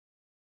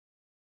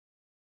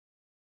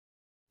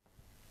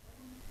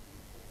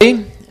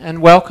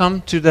And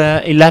welcome to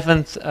the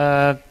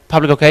 11th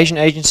Public Occasion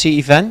Agency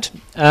event.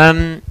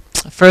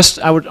 First,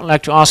 I would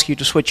like to ask you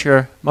to switch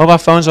your mobile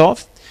phones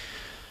off.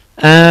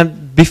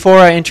 Before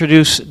I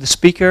introduce the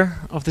speaker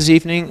of this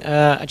evening,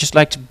 I'd just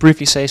like to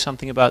briefly say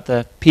something about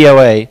the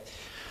POA.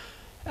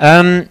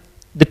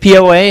 The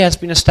POA has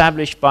been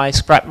established by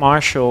Scrap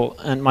Marshall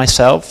and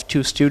myself,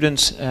 two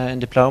students in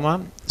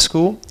diploma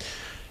school.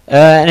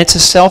 And it's a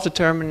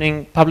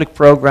self-determining public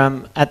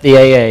program at the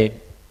AA.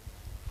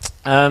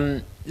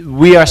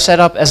 We are set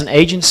up as an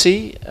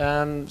agency,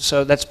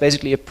 so that's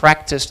basically a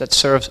practice that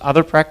serves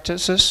other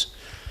practices.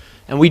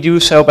 And we do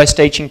so by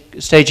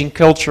staging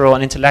cultural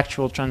and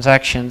intellectual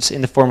transactions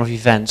in the form of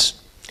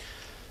events.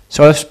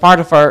 So as part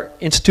of our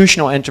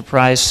institutional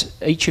enterprise,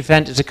 each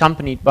event is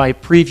accompanied by a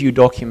preview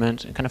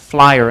document, a kind of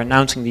flyer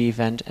announcing the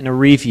event, and a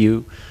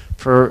review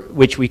for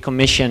which we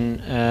commission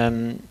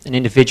an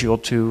individual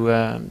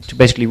to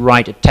basically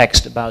write a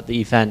text about the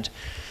event.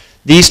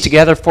 These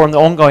together form the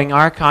ongoing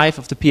archive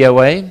of the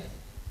POA.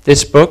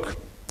 This book,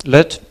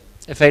 Lit,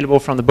 available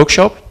from the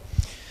bookshop.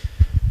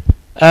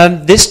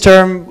 This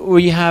term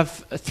we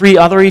have 3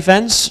 other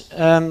events.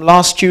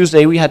 Last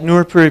Tuesday we had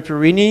Noor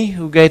Puripurini,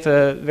 who gave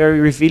a very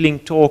revealing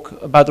talk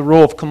about the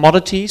role of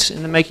commodities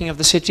in the making of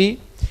the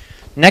city.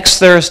 Next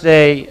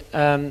Thursday,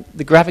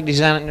 the graphic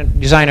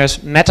designers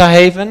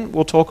Metahaven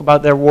will talk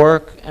about their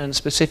work and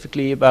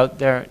specifically about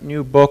their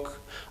new book,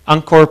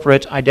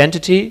 Uncorporate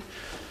Identity.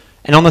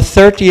 And on the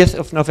 30th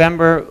of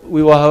November,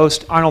 we will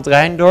host Arnold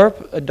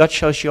Rijndorp, a Dutch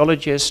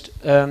sociologist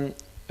who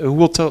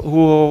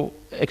will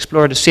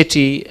explore the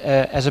city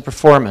as a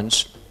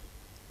performance.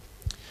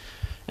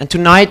 And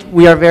tonight,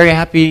 we are very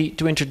happy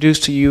to introduce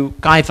to you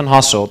Kai van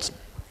Hasselt.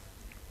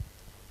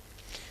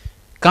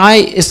 Kai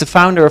is the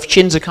founder of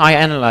Shinsekai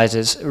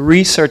Analysis, a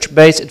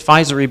research-based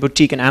advisory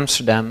boutique in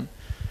Amsterdam.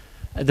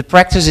 The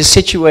practice is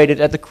situated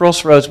at the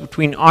crossroads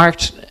between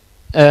art,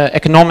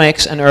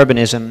 economics, and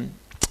urbanism.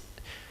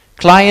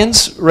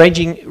 Clients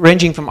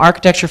ranging from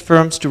architecture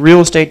firms to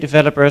real estate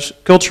developers,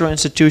 cultural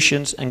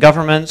institutions and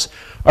governments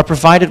are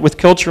provided with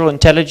cultural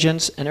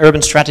intelligence and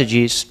urban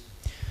strategies.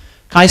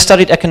 Kai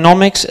studied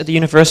economics at the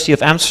University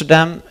of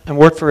Amsterdam and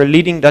worked for a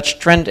leading Dutch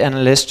trend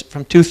analyst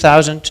from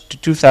 2000 to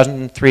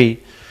 2003.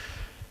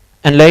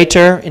 And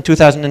later, in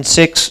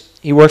 2006,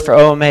 he worked for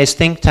OMA's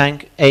think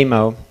tank,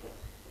 AMO.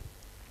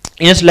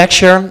 In his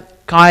lecture,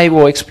 Kai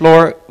will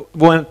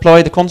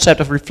employ the concept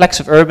of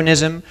reflexive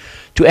urbanism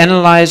to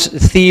analyze the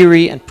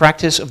theory and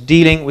practice of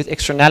dealing with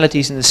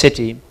externalities in the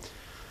city.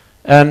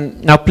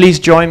 Now please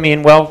join me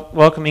in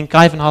welcoming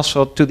Kai van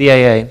Hasselt to the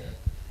AA.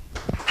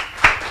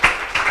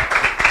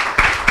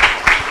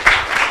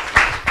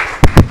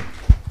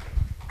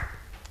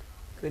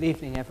 Good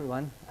evening,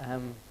 everyone.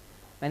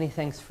 Many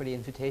thanks for the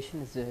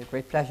invitation. It's a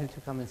great pleasure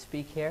to come and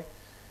speak here.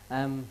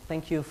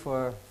 Thank you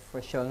for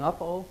showing up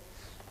all.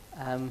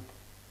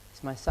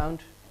 Is my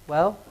sound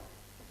well?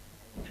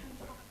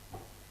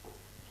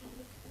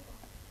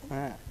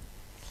 Ah.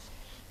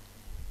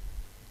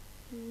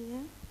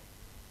 Yeah.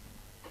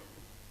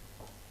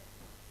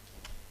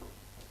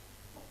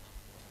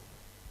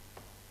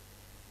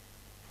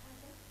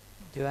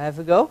 Do I have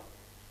a go?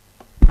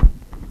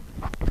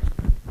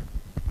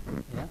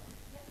 Yeah.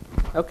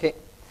 Okay.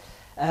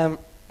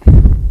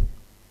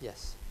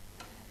 Yes.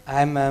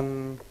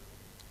 I'm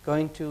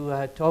going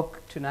to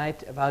talk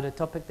tonight about a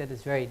topic that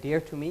is very dear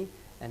to me,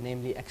 and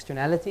namely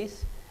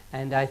externalities.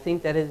 And I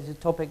think that is a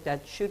topic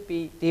that should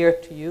be dear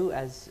to you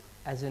as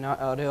an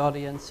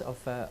audience of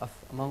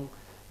among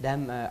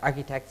them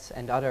architects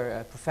and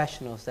other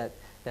professionals that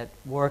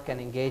work and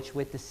engage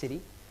with the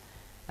city.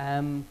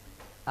 I'll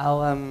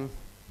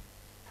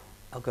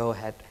go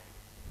ahead.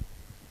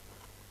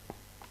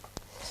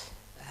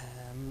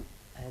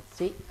 Let's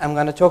see. I'm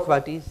going to talk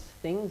about these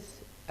things.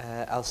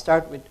 I'll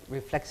start with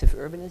reflexive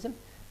urbanism,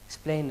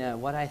 explain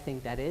what I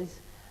think that is,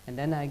 and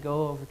then I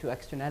go over to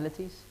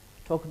externalities.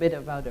 Talk a bit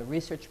about a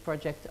research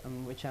project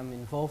which I'm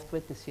involved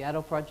with, the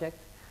Seattle project.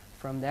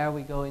 From there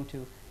we go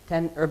into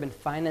 10 urban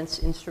finance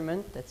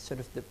instrument, that's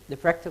sort of the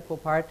practical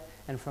part,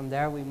 and from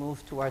there we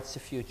move towards the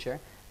future.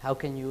 How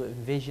can you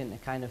envision a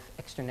kind of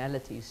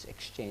externalities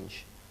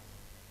exchange?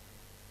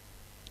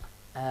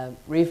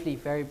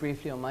 Very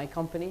briefly on my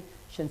company,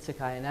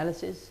 Shinsekai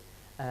Analysis.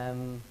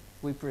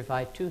 We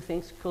provide 2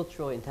 things,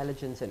 cultural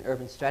intelligence and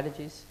urban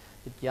strategies.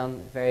 But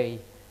Jan very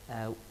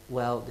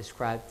well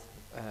described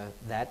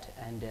that,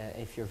 and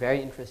if you're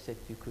very interested,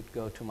 you could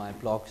go to my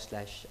blog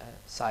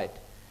 / site.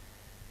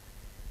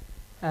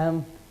 Then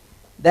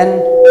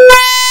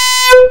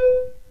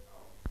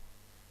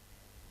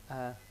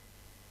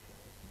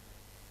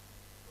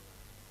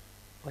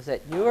was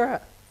that you or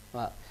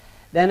well?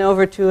 Then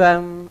over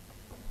to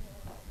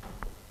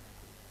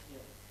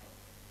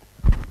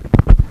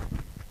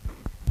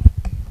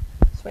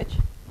switch.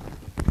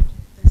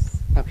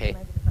 Okay.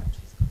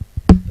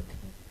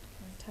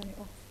 Turn it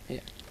off. Yeah.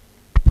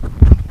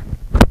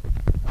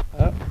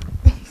 Oh.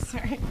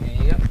 Sorry. There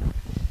you go.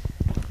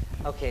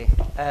 Okay.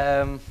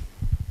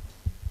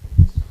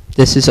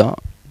 This is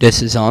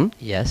on.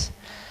 Yes.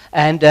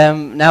 And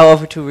now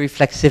over to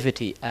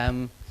reflexivity.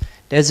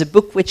 There's a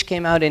book which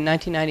came out in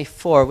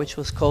 1994 which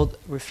was called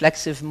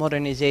Reflexive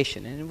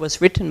Modernization, and it was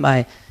written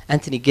by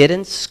Anthony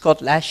Giddens,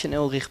 Scott Lash and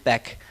Ulrich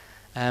Beck.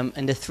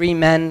 And the three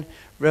men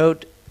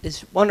wrote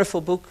this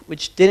wonderful book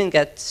which didn't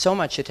get so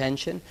much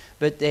attention,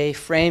 but they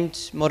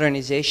framed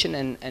modernization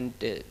and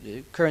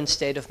the current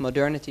state of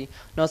modernity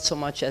not so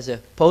much as a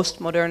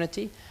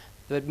post-modernity,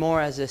 but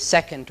more as a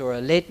second or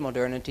a late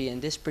modernity.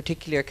 And this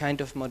particular kind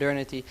of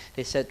modernity,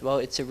 they said, well,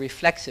 it's a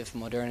reflexive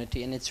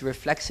modernity, and it's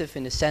reflexive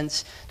in the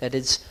sense that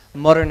it's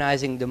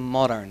modernizing the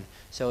modern.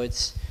 So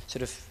it's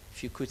sort of,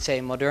 if you could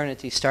say,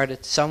 modernity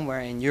started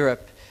somewhere in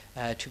Europe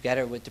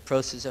together with the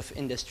process of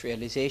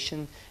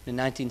industrialization in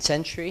the 19th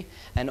century,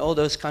 and all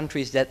those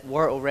countries that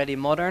were already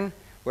modern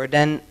were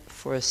then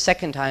for a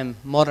second time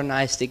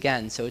modernized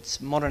again. So it's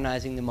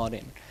modernizing the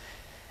modern.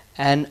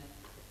 And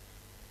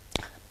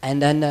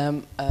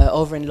then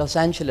over in Los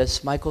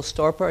Angeles, Michael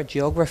Storper, a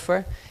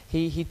geographer,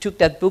 he took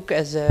that book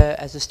as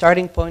a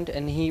starting point,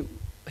 and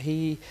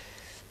he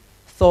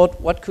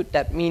thought, what could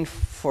that mean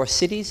for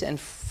cities and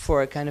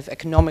for a kind of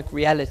economic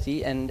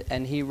reality?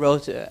 And he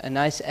wrote a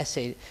nice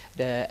essay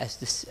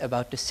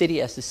about the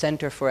city as the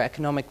center for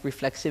economic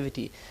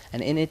reflexivity.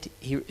 And in it,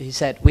 he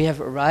said, we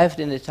have arrived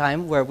in a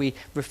time where we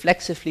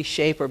reflexively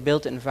shape our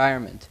built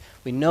environment.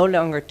 We no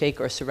longer take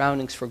our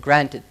surroundings for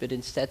granted, but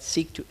instead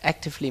seek to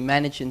actively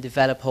manage and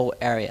develop whole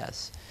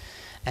areas.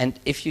 And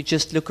if you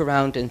just look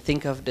around and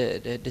think of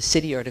the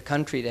city or the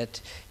country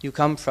that you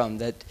come from,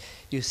 that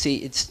you see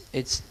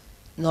it's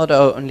not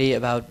only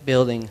about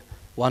building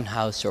one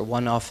house or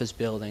one office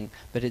building,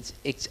 but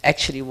it's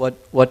actually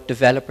what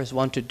developers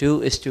want to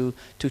do is to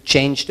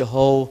change the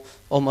whole,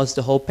 almost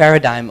the whole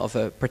paradigm of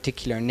a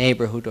particular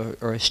neighborhood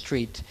or a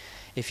street.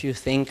 If you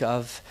think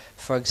of,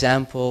 for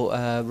example,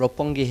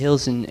 Roppongi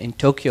Hills in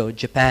Tokyo,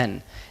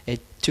 Japan,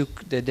 it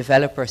took the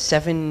developer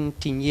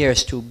 17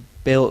 years to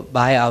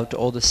buy out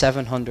all the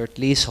 700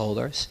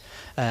 leaseholders,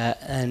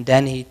 and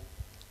then he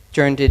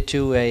turned it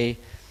to a,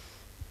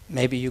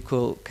 maybe you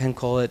can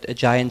call it a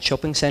giant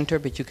shopping center,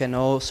 but you can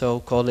also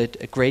call it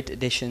a great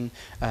addition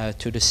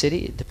to the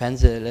city. It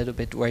depends a little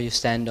bit where you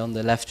stand on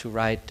the left to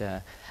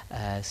right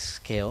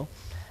scale.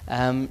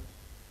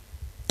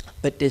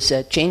 But this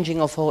changing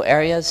of whole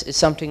areas is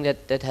something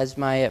that has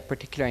my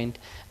particular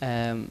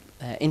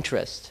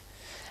interest.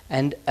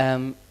 And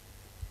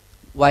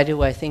why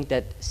do I think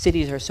that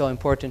cities are so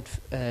important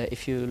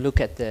if you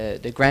look at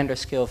the grander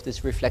scale of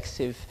this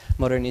reflexive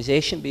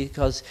modernization?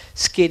 Because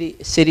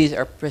cities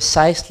are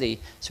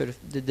precisely sort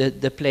of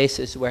the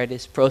places where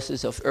this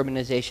process of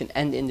urbanization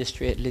and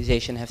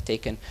industrialization have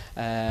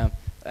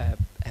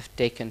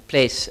taken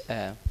place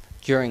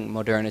during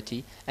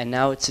modernity, and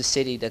now it's a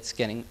city that's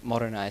getting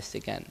modernized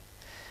again.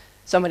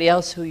 Somebody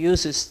else who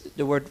uses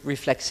the word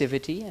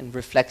reflexivity and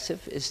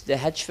reflexive is the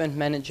hedge fund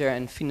manager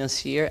and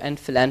financier and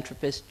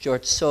philanthropist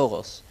George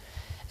Soros.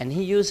 And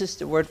he uses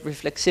the word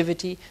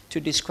reflexivity to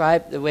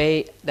describe the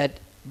way that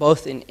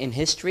both in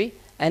history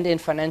and in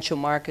financial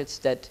markets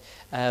that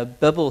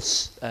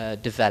bubbles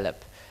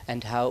develop,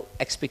 and how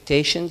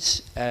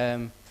expectations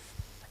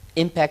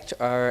impact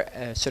our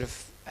sort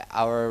of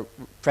our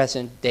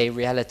present day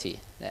reality.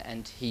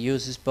 And he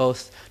uses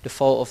both the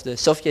fall of the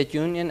Soviet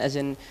Union as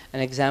an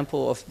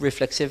example of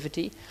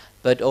reflexivity,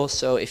 but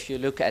also if you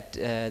look at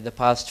the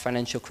past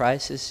financial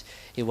crisis,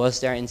 he was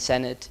there in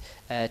Senate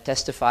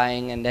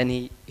testifying, and then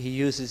he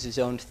uses his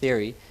own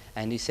theory,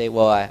 and he say,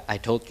 well, I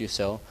told you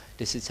so,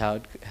 this is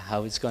how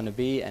it's going to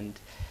be. And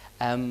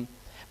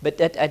but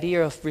that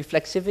idea of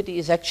reflexivity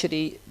is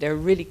actually, they're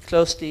really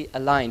closely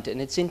aligned, and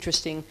it's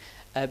interesting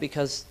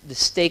because the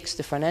stakes,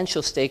 the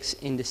financial stakes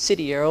in the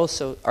city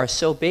are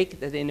so big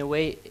that in a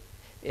way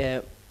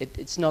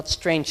it's not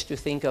strange to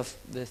think of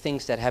the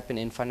things that happen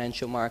in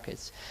financial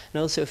markets.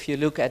 And also if you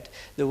look at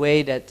the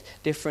way that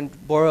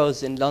different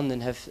boroughs in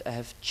London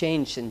have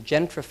changed and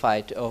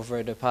gentrified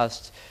over the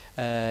past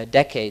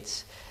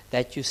decades,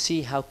 that you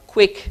see how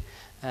quick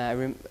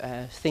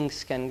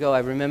things can go. I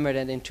remember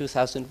that in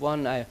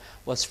 2001 I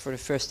was for the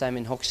first time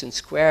in Hoxton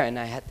Square, and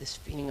I had this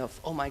feeling of,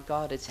 oh my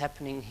God, it's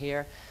happening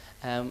here.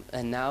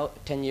 And now,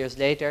 10 years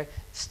later,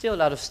 still a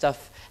lot of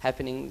stuff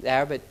happening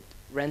there, but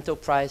rental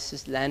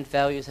prices, land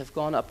values have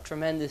gone up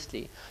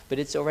tremendously. But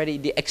it's already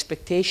the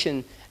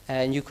expectation,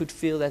 and you could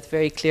feel that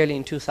very clearly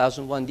in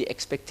 2001, the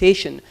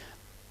expectation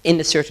in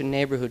a certain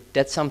neighborhood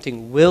that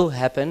something will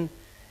happen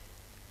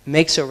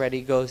makes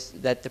already goes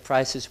that the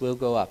prices will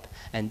go up.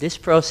 And this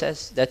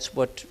process, that's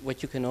what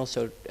you can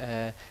also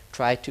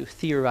try to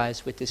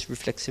theorize with this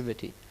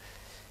reflexivity.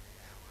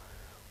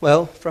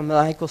 Well, from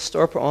Michael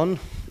Storper on,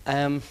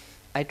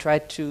 I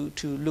tried to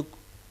look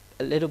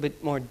a little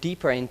bit more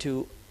deeper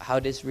into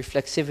how this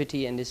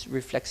reflexivity and this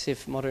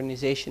reflexive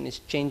modernization is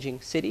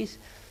changing cities.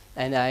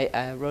 And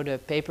I wrote a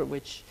paper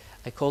which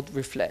I called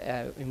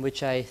in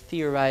which I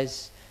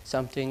theorize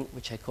something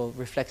which I call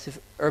reflexive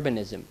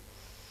urbanism.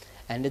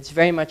 And it's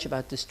very much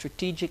about the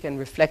strategic and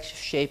reflexive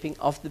shaping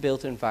of the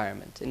built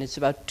environment. And it's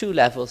about two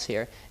levels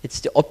here. It's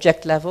the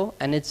object level,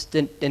 and it's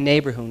the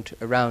neighborhood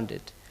around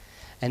it.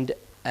 And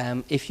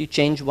if you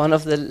change one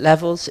of the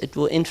levels, it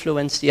will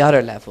influence the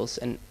other levels.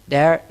 And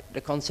there,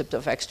 the concept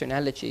of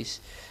externalities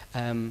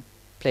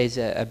plays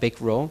a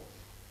big role.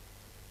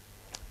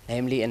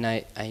 Namely, and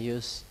I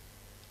use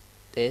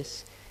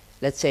this,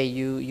 let's say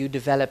you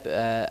develop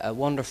a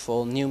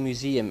wonderful new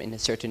museum in a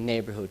certain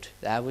neighborhood.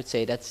 I would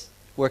say that's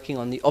working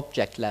on the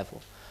object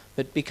level.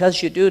 But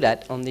because you do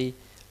that on the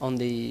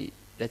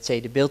let's say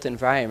the built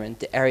environment,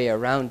 the area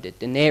around it,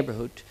 the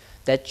neighborhood,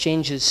 that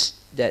changes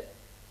that.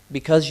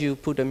 Because you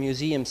put a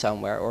museum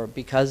somewhere, or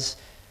because,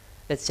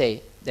 let's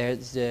say,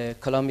 there's the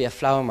Columbia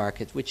Flower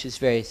Market, which is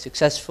very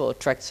successful,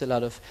 attracts a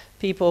lot of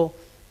people,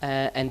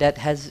 and that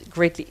has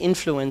greatly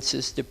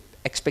influences the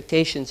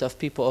expectations of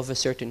people of a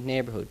certain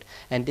neighborhood.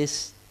 And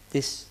this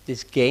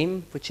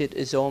game, which it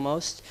is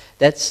almost,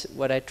 that's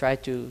what I try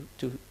to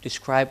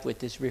describe with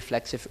this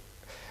reflexive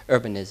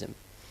urbanism.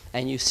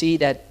 And you see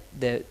that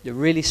the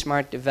really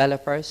smart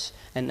developers,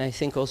 and I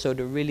think also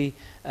the really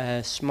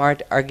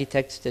smart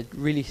architects that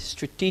really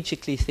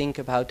strategically think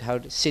about how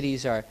the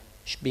cities are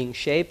being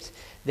shaped,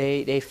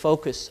 they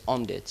focus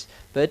on this.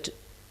 But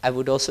I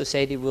would also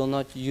say they will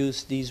not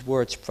use these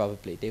words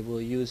probably. They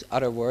will use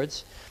other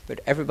words,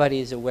 but everybody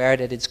is aware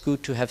that it's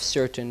good to have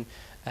certain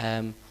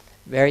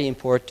very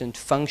important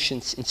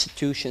functions,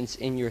 institutions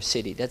in your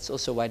city. That's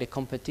also why the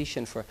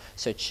competition for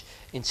such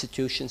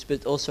institutions,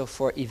 but also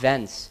for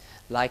events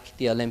like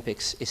the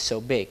Olympics is so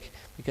big,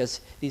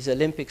 because these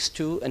Olympics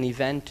too, an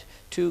event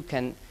too,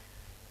 can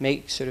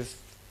make sort of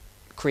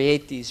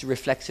create these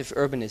reflexive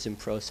urbanism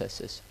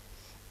processes.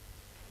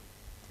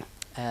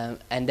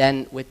 And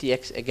then with the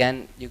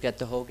again, you get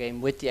the whole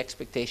game with the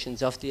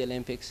expectations of the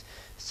Olympics.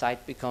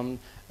 Site become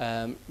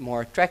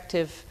more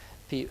attractive.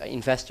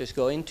 Investors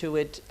go into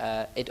it.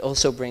 It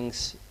also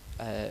brings,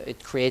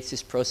 it creates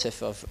this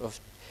process of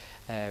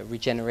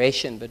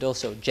regeneration, but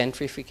also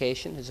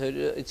gentrification. So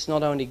it's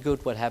not only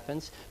good what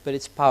happens, but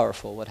it's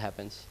powerful what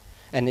happens,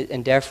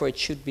 and therefore it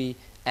should be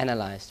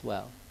analyzed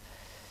well.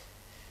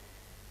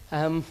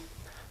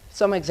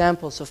 Some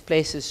examples of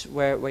places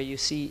where you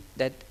see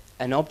that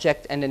an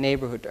object and a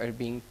neighborhood are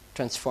being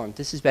transformed.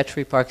 This is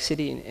Battery Park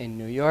City in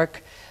New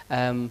York.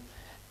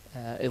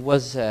 It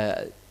was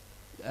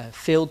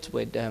filled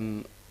with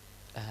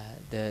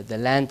the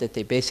land that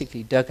they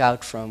basically dug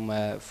out from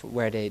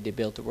where they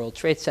built the World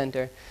Trade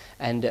Center.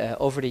 And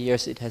over the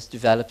years it has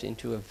developed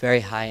into a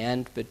very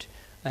high-end but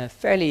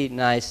fairly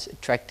nice,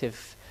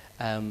 attractive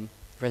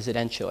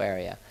residential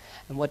area.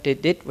 And what they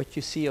did, what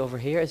you see over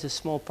here, is a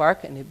small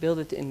park, and they built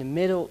it in the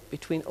middle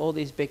between all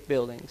these big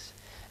buildings.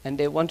 And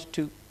they wanted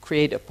to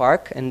create a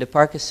park, and the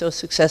park is so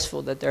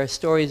successful that there are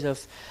stories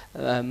of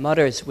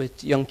mothers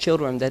with young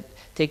children that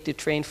take the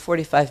train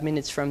 45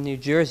 minutes from New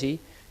Jersey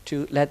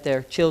to let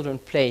their children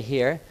play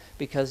here,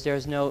 because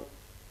there's no,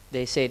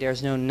 they say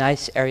there's no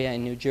nice area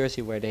in New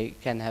Jersey where they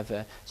can have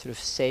a sort of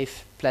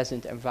safe,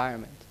 pleasant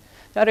environment.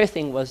 The other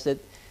thing was that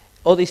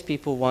all these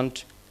people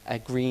want a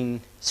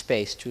green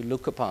space to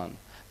look upon.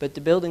 But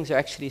the buildings are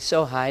actually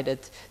so high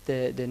that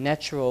the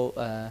natural,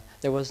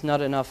 there was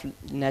not enough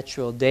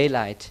natural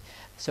daylight.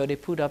 So they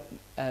put up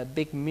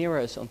big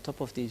mirrors on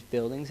top of these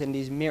buildings, and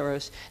these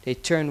mirrors, they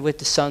turn with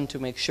the sun to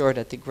make sure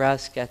that the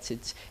grass gets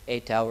its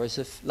 8 hours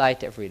of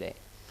light every day.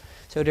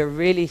 So they're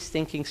really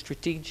thinking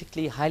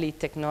strategically, highly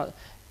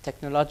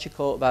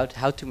technological about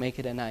how to make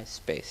it a nice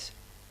space.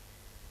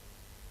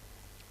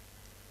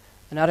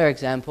 Another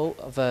example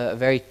of a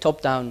very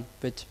top-down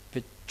but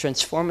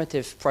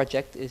transformative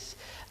project is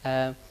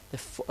a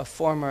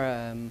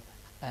former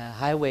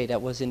highway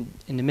that was in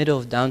the middle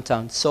of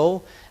downtown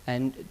Seoul,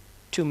 and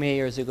 2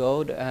 mayors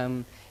ago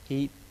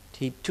he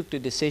took the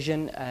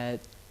decision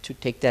to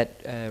take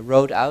that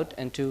road out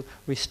and to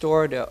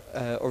restore the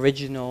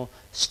original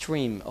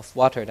stream of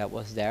water that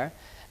was there,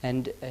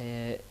 and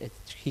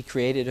he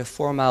created a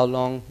 4-mile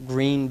long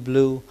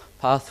green-blue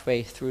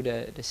pathway through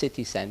the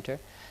city center.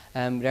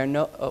 There's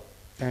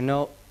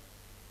no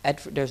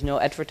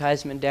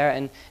advertisement there,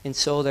 and in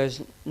Seoul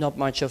there's not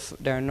much of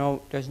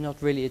there's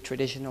not really a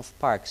tradition of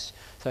parks.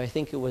 So I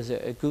think it was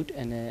a good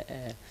and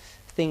a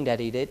thing that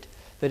he did.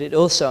 But it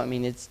also, I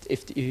mean, it's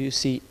if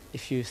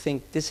you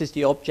think this is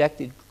the object,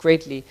 it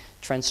greatly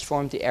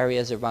transformed the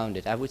areas around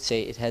it. I would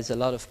say it has a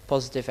lot of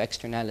positive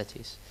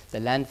externalities. The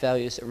land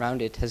values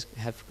around it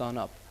have gone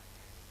up.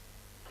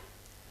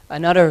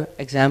 Another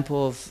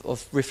example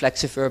of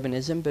reflexive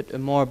urbanism, but a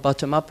more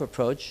bottom-up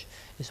approach,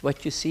 is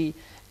what you see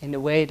in the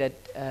way that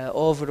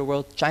all over the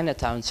world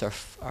Chinatowns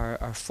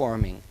are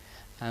forming.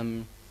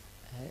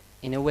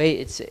 In a way,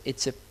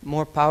 it's a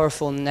more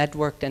powerful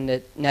network than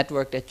the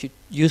network that you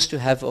used to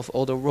have of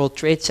all the World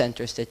Trade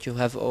Centers that you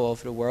have all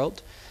over the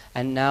world.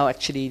 And now,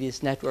 actually,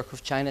 this network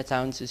of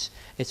Chinatowns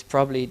is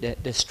probably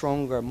the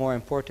stronger, more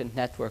important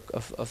network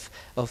of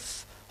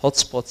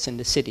hotspots in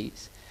the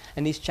cities.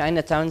 And these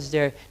Chinatowns,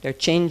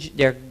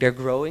 they're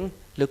growing.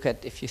 Look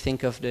at, if you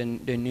think of the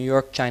New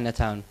York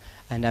Chinatown,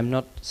 and I'm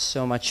not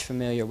so much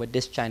familiar with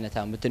this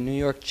Chinatown, but the New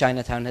York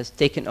Chinatown has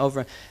taken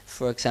over,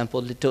 for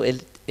example, Little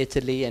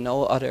Italy and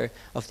all other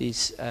of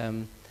these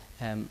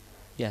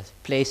yes,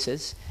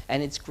 places,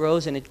 and it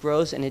grows and it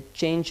grows and it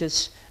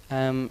changes.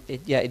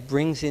 It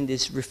brings in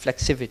this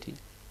reflexivity,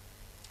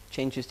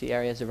 changes the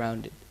areas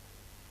around it.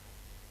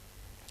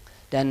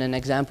 Then an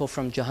example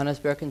from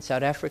Johannesburg in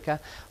South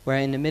Africa, where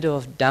in the middle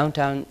of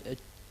downtown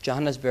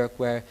Johannesburg,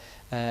 where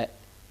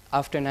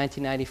after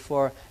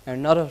 1994 there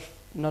are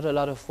not a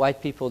lot of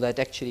white people that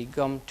actually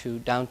come to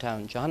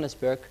downtown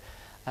Johannesburg,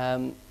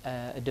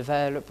 a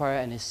developer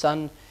and his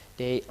son,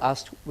 they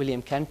asked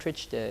William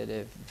Kentridge,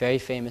 the very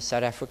famous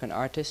South African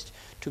artist,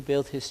 to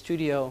build his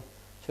studio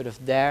sort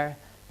of there.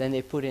 Then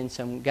they put in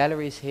some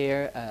galleries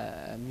here,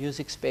 a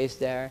music space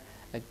there,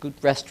 a good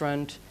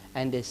restaurant,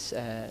 and this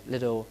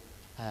little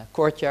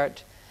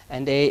courtyard.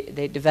 And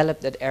they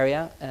developed that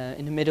area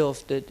in the middle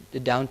of the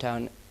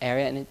downtown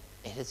area, and it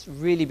has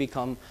really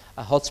become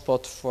a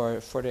hotspot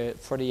for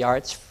the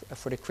arts,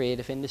 for the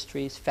creative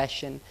industries,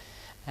 fashion,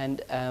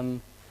 and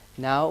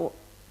now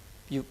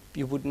you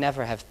would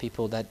never have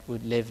people that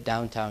would live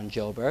downtown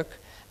Joburg,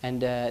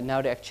 and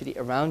now they're actually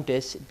around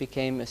this. It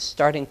became a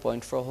starting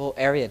point for a whole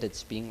area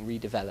that's being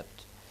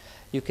redeveloped.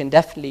 You can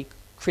definitely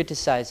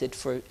criticize it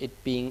for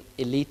it being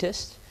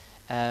elitist,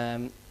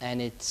 and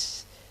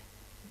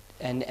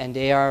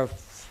they are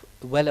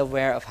well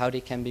aware of how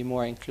they can be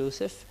more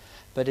inclusive.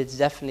 But it's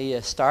definitely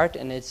a start,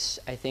 and it's,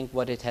 I think,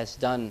 what it has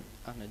done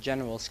on a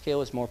general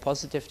scale is more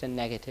positive than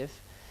negative,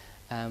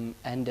 and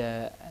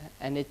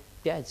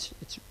it's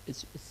a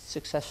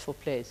successful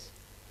place.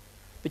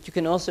 But you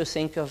can also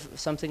think of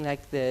something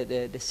like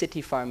the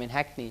City Farm in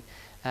Hackney,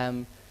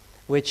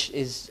 which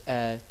is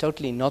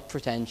totally not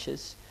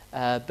pretentious,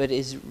 but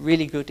is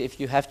really good if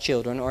you have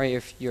children or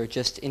if you're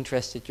just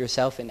interested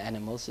yourself in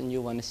animals and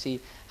you want to see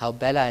how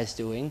Bella is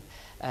doing.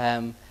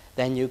 Then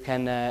you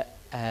can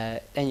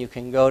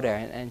go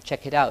there and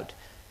check it out.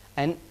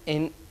 And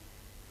I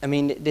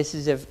mean, this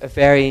is a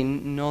very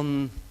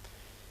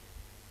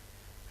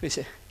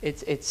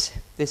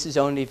this is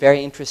only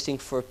very interesting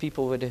for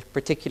people with a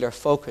particular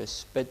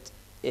focus. But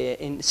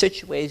in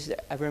such ways,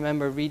 I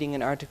remember reading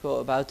an article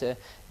about the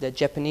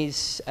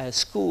Japanese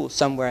school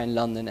somewhere in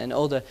London, and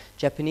all the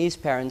Japanese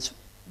parents,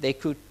 they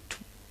could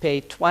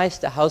pay twice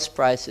the house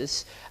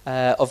prices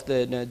of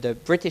the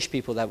British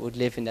people that would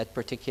live in that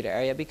particular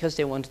area because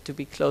they wanted to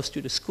be close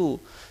to the school.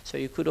 So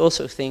you could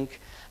also think,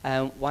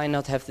 why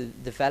not have the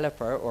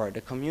developer or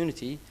the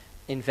community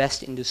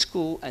invest in the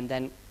school, and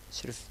then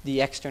sort of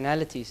the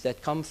externalities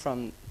that come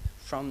from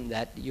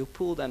that, you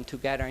pull them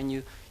together and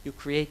you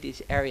create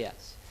these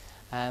areas.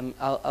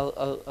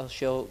 I'll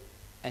show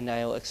and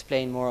I'll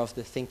explain more of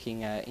the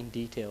thinking in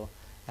detail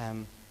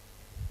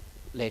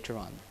later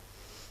on.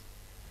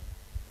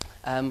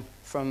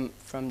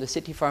 From the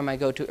city farm I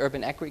go to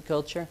urban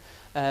agriculture,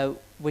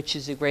 which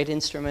is a great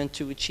instrument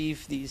to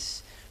achieve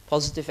these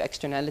positive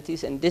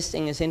externalities. And this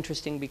thing is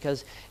interesting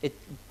because it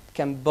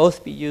can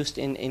both be used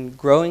in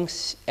growing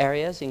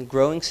areas, in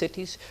growing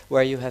cities,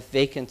 where you have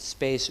vacant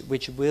space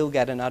which will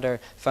get another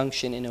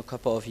function in a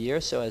couple of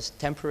years, so as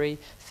temporary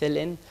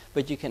fill-in,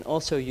 but you can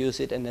also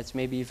use it, and that's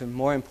maybe even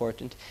more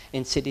important,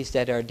 in cities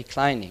that are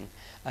declining.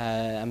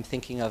 I'm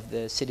thinking of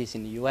the cities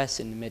in the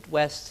US, in the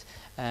Midwest,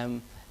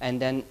 and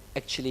then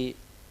actually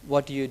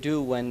what do you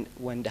do when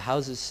the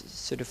houses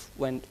sort of,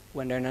 when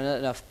there are not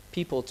enough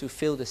people to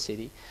fill the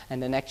city,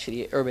 and then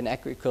actually urban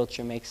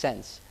agriculture makes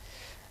sense.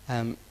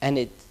 And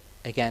it,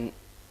 again,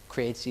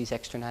 creates these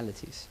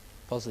externalities,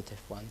 positive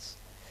ones.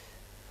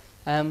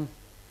 I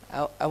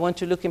want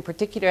to look in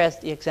particular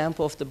at the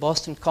example of the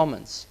Boston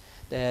Commons.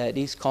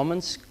 These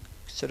commons,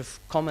 sort of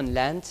common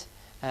land,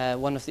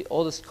 one of the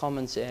oldest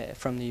commons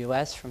from the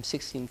US, from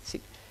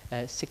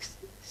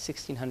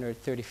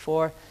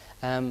 1634.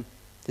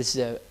 This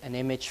is an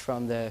image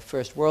from the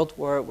First World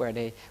War, where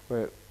they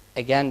were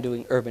again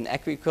doing urban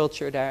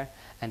agriculture there,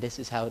 and this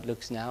is how it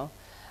looks now.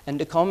 And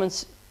the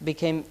commons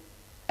became,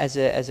 as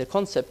a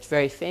concept,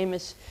 very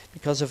famous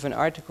because of an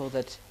article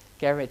that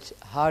Garrett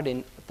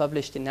Hardin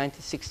published in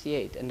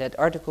 1968, and that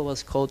article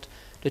was called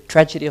 "The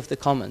Tragedy of the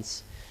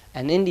Commons."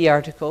 And in the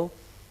article,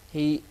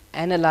 he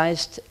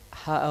analyzed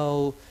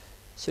how,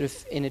 sort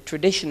of in a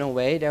traditional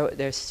way,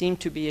 there seemed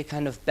to be a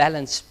kind of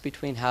balance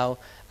between how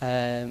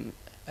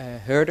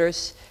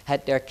herders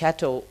had their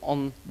cattle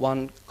on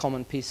one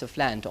common piece of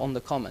land, on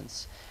the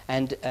commons.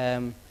 And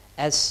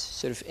as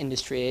sort of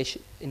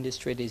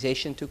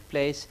industrialization took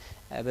place,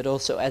 but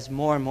also as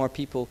more and more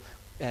people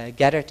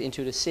gathered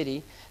into the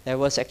city, there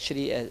was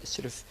actually a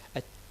sort of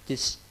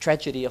this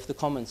tragedy of the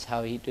commons,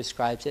 how he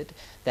describes it,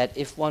 that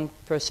if one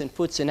person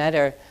puts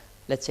another,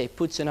 let's say,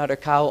 puts another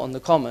cow on the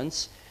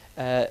commons,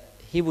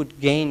 he would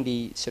gain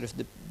the sort of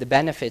the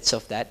benefits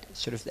of that,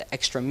 sort of the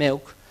extra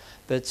milk.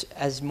 But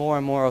as more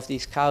and more of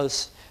these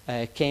cows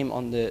came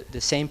on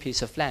the same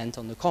piece of land,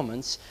 on the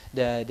commons,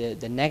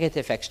 the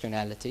negative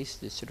externalities,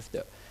 the sort of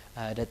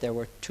that there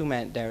were too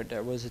many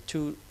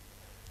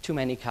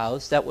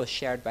cows, that was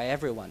shared by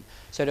everyone.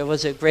 So there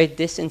was a great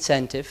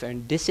disincentive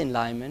and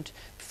disalignment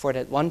for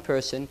that one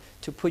person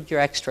to put your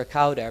extra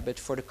cow there, but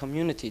for the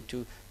community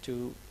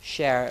to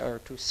share or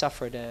to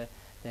suffer the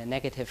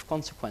negative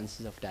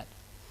consequences of that.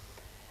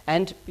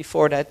 And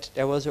before that,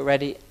 there was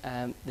already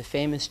the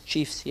famous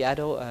Chief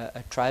Seattle,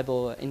 a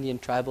tribal, Indian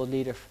tribal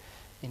leader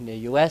in the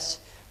US,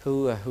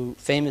 who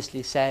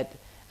famously said,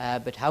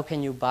 but how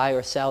can you buy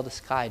or sell the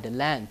sky, the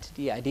land?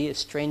 The idea is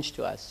strange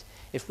to us.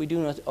 If we do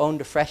not own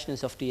the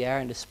freshness of the air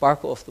and the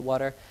sparkle of the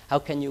water, how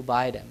can you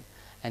buy them?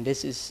 And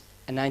this is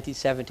a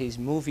 1970s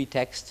movie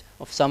text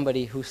of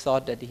somebody who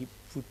thought that he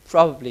would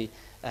probably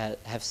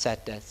have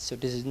said that. So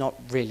this is not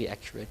really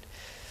accurate.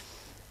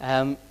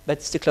 But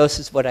it's the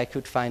closest what I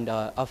could find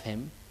of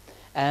him.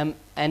 And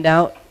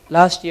now,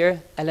 last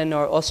year,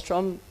 Elinor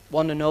Ostrom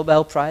won the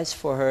Nobel Prize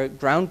for her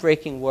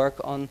groundbreaking work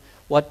on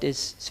what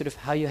is sort of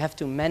how you have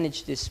to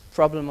manage this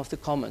problem of the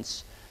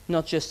commons.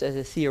 Not just as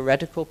a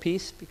theoretical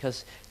piece,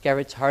 because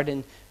Garrett's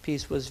Hardin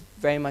piece was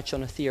very much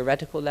on a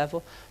theoretical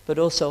level, but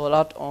also a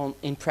lot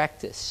in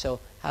practice. So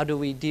how do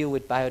we deal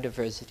with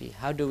biodiversity?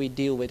 How do we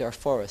deal with our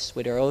forests,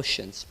 with our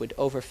oceans, with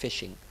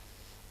overfishing?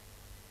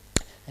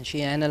 And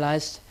she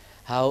analyzed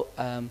how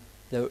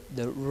the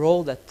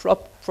role that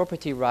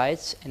property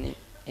rights and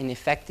in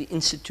effect the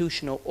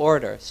institutional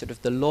order, sort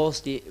of the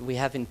laws we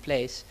have in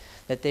place,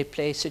 that they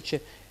play such a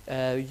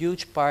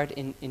huge part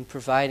in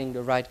providing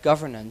the right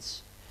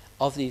governance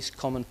of these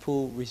common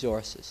pool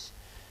resources.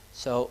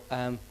 So,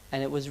 and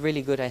it was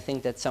really good, I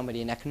think, that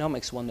somebody in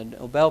economics won the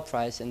Nobel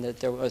Prize, and that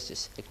there was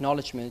this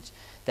acknowledgement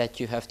that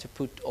you have to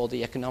put all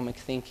the economic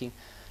thinking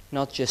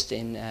not just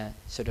in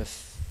sort of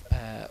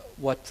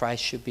what price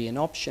should an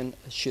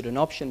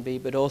option be,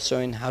 but also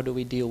in how do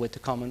we deal with the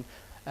common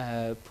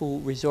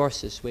pool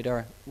resources with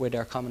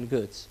our common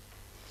goods.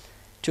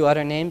 Two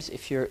other names,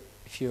 if you're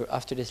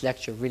after this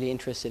lecture really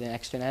interested in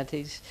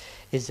externalities,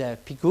 is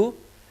Pigou,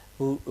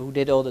 who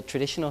did all the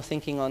traditional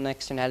thinking on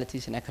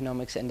externalities in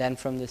economics, and then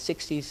from the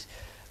 60s,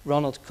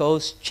 Ronald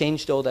Coase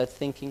changed all that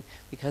thinking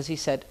because he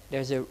said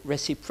there's a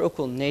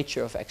reciprocal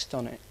nature of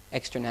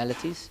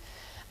externalities,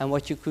 and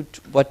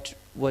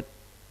what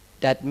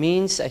that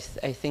means, I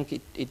think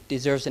it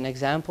deserves an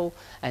example,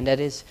 and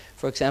that is,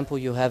 for example,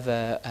 you have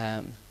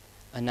a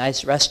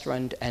nice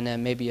restaurant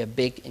and maybe a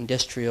big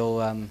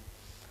industrial,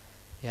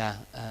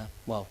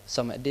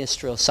 some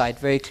industrial site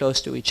very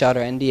close to each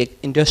other, and the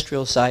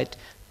industrial site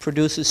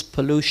produces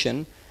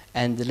pollution,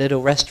 and the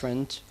little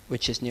restaurant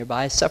which is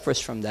nearby suffers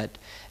from that.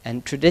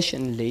 And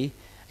traditionally,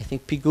 I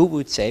think Pigou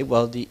would say,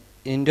 well, the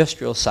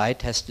industrial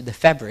site has to,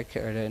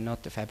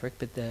 not the fabric,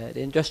 but the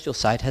industrial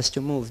site has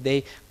to move.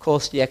 They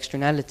cause the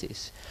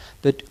externalities.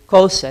 But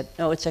Coase said,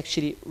 no, it's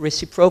actually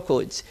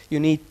reciprocal. You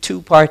need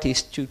two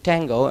parties to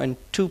tango and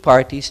two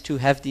parties to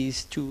have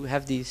these,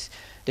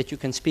 that you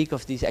can speak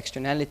of these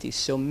externalities.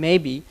 So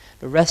maybe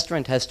the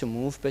restaurant has to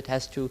move, but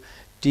has to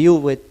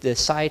deal with the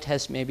site,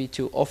 has maybe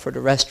to offer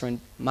the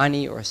restaurant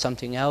money or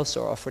something else,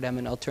 or offer them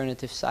an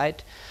alternative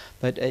site.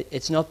 But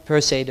it's not per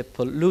se the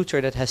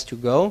polluter that has to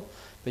go,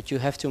 but you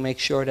have to make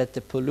sure that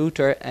the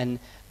polluter and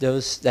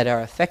those that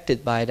are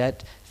affected by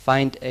that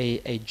find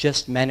a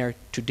just manner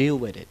to deal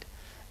with it.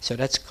 So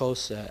that's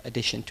Coase's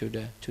addition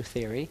to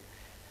theory.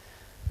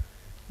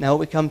 Now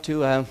we come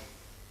to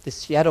the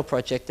Seattle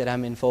project that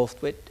I'm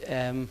involved with.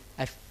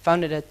 I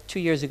founded it 2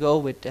 years ago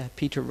with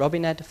Peter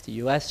Robinet of the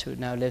US, who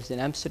now lives in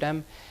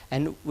Amsterdam,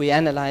 and we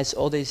analyze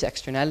all these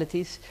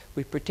externalities.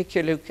 We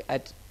particularly look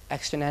at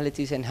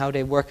externalities and how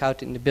they work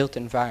out in the built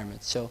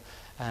environment. So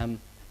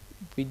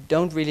we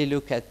don't really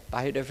look at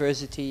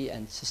biodiversity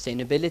and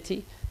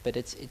sustainability, but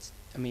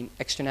I mean,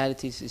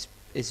 externalities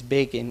is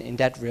big in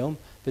that realm,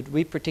 but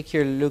we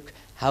particularly look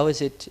how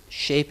is it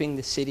shaping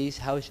the cities,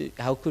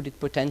 how could it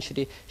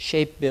potentially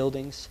shape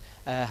buildings,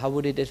 how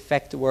would it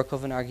affect the work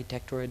of an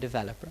architect or a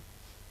developer.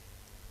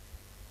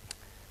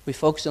 We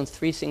focus on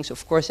three things,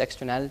 of course,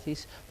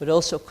 externalities, but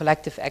also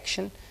collective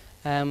action.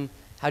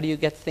 How do you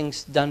get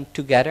things done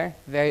together?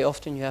 Very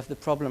often you have the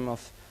problem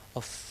of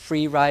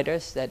free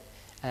riders, that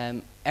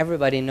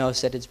everybody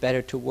knows that it's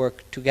better to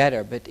work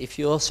together, but if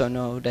you also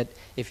know that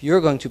if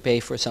you're going to pay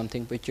for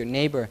something but your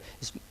neighbor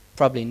is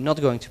probably not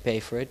going to pay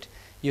for it,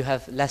 you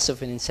have less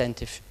of an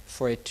incentive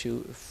for it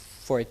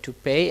to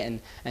pay,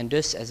 and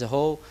thus as a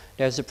whole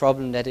there's a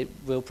problem that it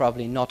will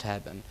probably not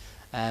happen.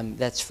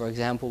 That's, for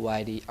example,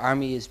 why the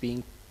army is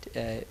being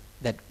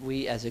that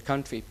we as a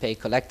country pay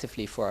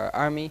collectively for our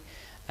army,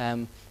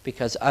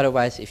 because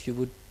otherwise if you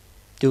would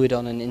do it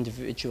on an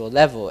individual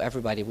level,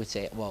 everybody would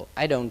say, well,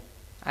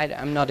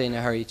 I'm not in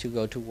a hurry to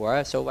go to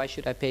war, so why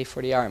should I pay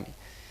for the army?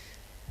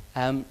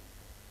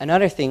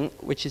 Another thing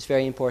which is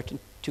very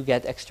important to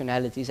get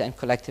externalities and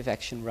collective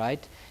action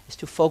right is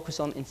to focus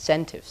on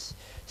incentives.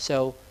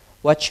 So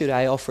what should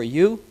I offer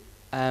you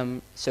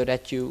so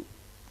that you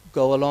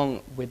go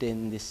along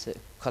within this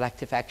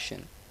collective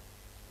action?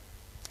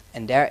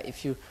 And there,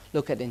 if you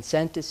look at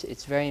incentives,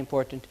 it's very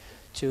important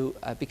to,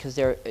 because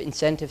their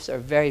incentives are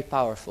very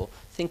powerful.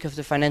 Think of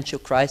the financial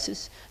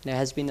crisis. There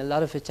has been a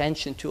lot of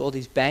attention to all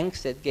these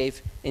banks that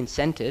gave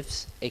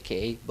incentives,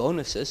 aka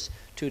bonuses,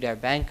 to their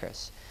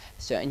bankers.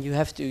 So, and you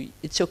have to,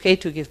 it's okay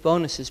to give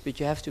bonuses, but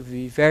you have to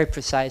be very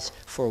precise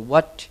for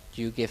what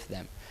you give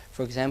them.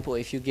 For example,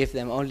 if you give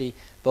them only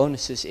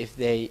bonuses if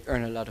they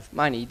earn a lot of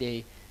money,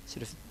 they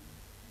sort of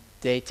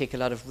they take a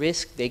lot of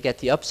risk, they get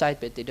the upside,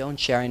 but they don't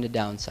share in the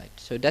downside.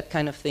 So that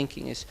kind of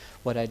thinking is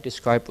what I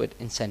describe with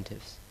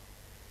incentives.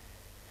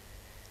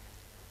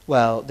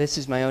 Well, this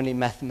is my only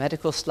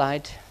mathematical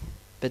slide,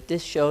 but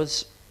this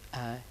shows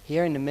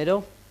here in the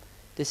middle,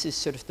 this is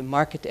sort of the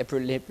market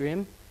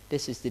equilibrium.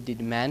 This is the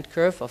demand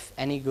curve of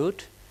any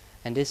good,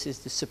 and this is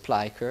the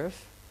supply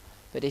curve.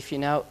 But if you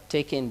now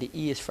take in the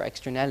E is for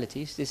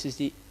externalities, this is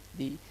the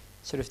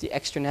sort of the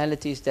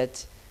externalities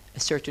that a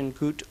certain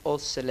good,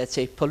 also let's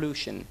say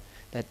pollution,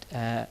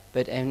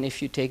 and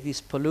if you take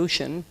this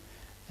pollution,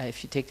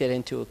 if you take that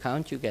into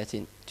account, you get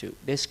into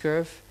this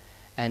curve,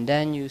 and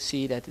then you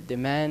see that the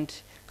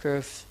demand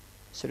curve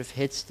sort of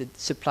hits the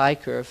supply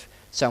curve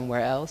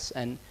somewhere else,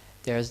 and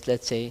there's,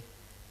 let's say,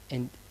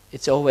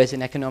 it's always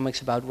in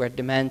economics about where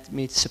demand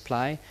meets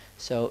supply.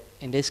 So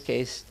in this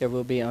case, there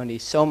will be only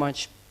so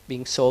much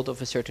being sold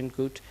of a certain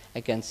good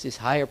against this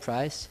higher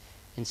price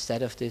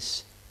instead of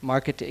this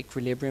market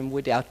equilibrium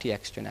without the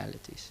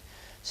externalities.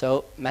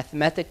 So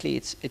mathematically,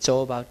 it's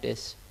all about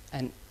this.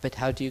 But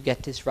how do you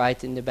get this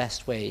right in the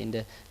best way, in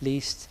the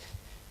least,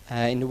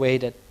 in the way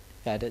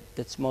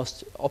that's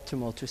most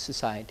optimal to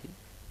society?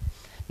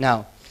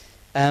 Now,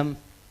 10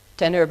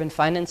 urban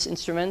finance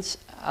instruments.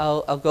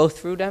 I'll go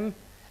through them,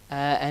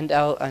 and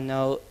I'll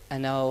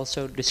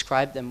also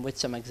describe them with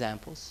some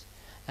examples.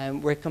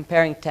 We're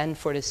comparing 10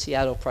 for the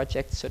Seattle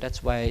project, so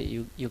that's why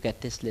you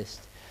get this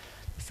list.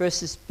 The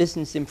first is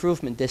business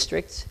improvement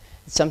districts.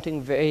 It's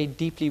something very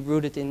deeply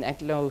rooted in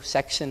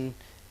Anglo-Saxon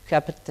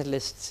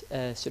capitalist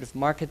sort of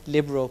market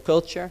liberal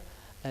culture,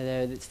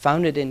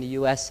 founded in the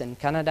US and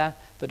Canada,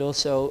 but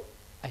also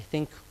I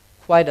think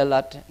quite a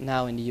lot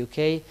now in the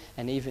UK,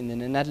 and even in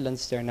the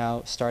Netherlands they're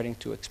now starting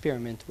to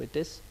experiment with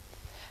this.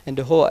 And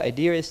the whole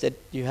idea is that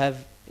you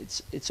have,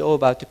 it's all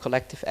about the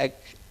collective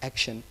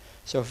action.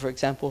 So for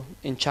example,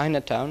 in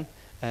Chinatown,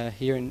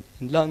 here in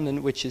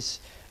London, which is,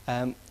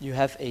 you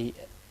have a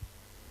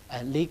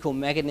legal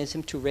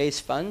mechanism to raise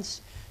funds.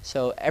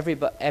 So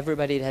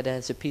everybody that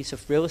has a piece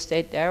of real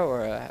estate there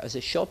or as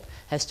a shop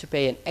has to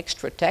pay an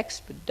extra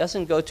tax, but it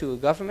doesn't go to a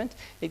government,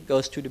 it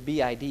goes to the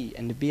BID.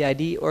 And the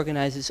BID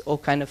organizes all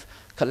kind of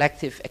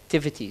collective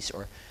activities,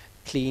 or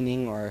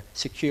cleaning or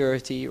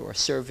security or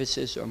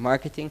services or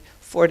marketing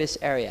for this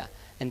area.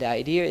 And the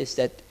idea is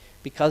that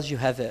because you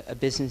have a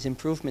business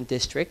improvement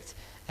district,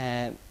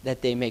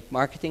 that they make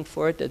marketing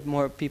for it, that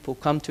more people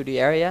come to the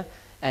area,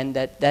 and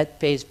that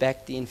pays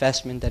back the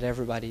investment that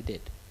everybody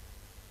did.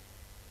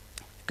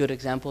 A good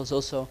example is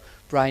also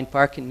Bryant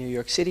Park in New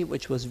York City,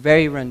 which was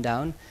very run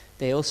down.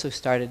 They also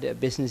started a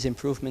business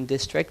improvement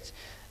district,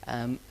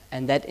 and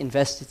that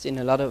invested in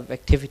a lot of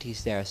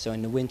activities there. So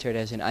in the winter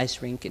there's an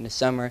ice rink, in the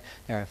summer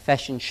there are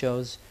fashion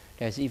shows,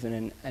 there's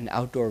even an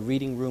outdoor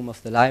reading room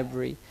of the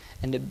library,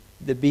 and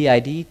the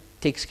BID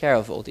takes care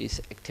of all these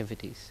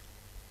activities.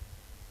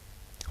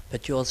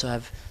 But you also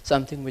have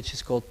something which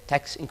is called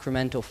tax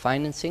incremental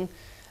financing,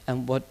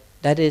 and what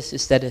that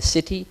is that a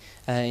city,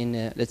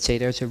 let's say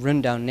there's a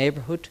rundown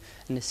neighborhood,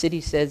 and the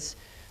city says,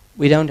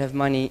 we don't have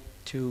money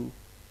to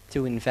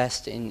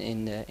invest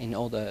in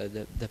all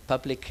the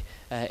public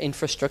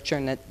infrastructure,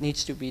 and that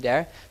needs to be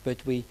there, but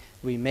we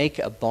make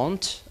a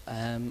bond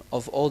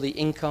of all the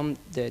income,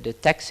 the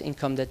tax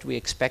income that we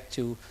expect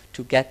to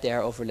get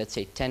there over, let's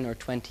say, 10 or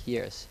 20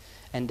 years.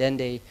 And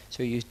then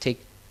so you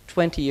take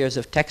 20 years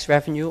of tax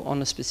revenue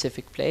on a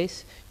specific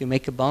place, you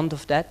make a bond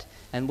of that,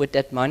 and with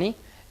that money,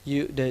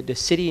 the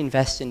city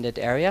invests in that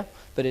area,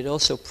 but it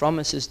also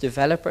promises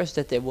developers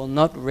that they will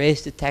not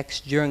raise the tax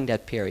during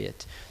that period.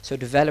 So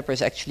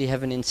developers actually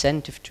have an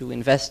incentive to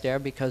invest there,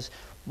 because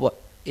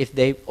if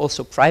they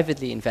also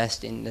privately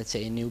invest in, let's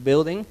say, a new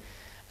building,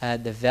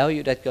 the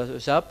value that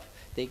goes up,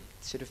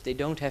 they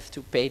don't have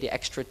to pay the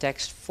extra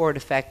tax for the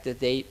fact that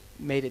they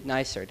made it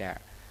nicer there.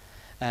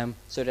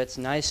 So that's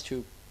nice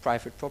to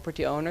private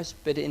property owners,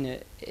 but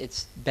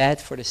it's bad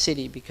for the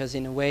city, because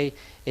in a way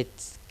it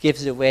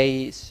gives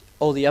away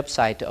all the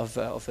upside of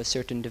a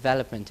certain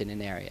development in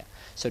an area.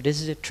 So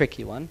this is a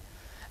tricky one.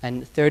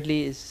 And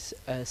thirdly is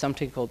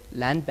something called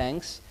land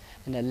banks.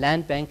 And a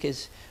land bank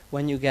is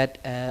when you get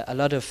a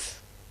lot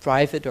of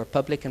private or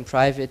public and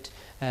private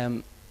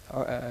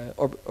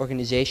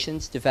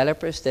organizations,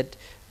 developers that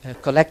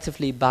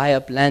collectively buy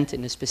up land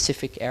in a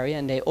specific area,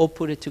 and they all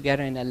put it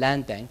together in a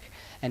land bank.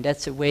 And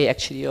that's a way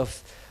actually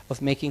of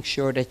making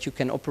sure that you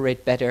can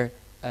operate better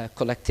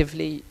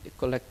collectively.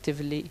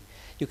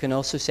 You can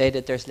also say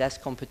that there's less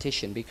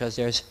competition, because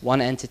there's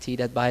one entity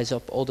that buys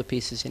up all the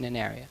pieces in an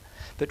area.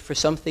 But for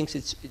some things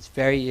it's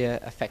very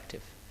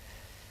effective.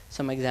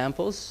 Some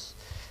examples.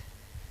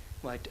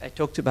 Well, I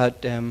talked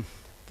about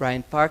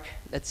Bryant Park.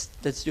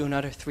 Let's do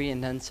another 3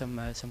 and then some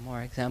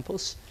more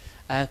examples.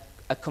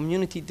 A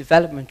community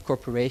development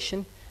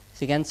corporation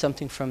is again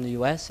something from the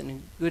US, and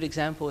a good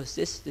example is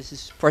this. This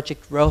is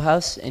Project Row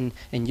House in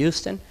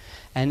Houston,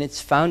 and it's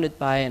founded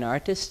by an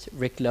artist,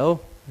 Rick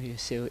Lowe, who you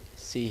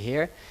see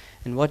here.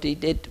 And what he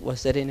did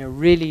was that in a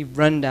really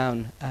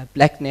rundown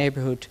black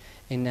neighborhood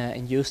in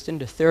Houston,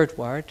 the 3rd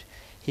Ward,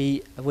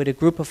 he, with a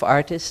group of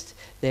artists,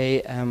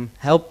 they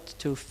helped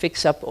to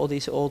fix up all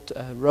these old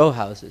row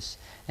houses,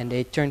 and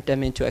they turned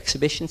them into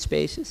exhibition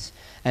spaces.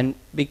 And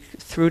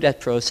through that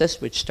process,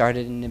 which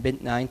started in the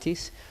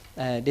mid-90s,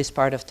 this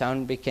part of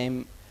town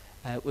became,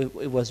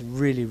 it was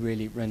really,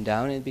 really run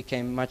down. It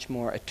became much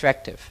more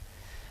attractive.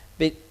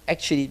 But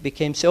actually it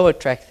became so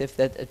attractive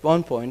that at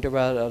one point there were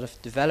a lot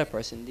of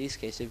developers, in this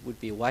case it would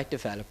be white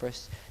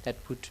developers, that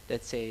would,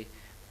 let's say,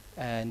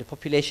 and the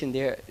population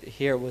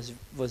here was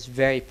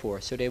very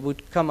poor. So they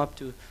would come up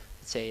to,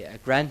 let's say, a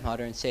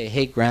grandmother and say,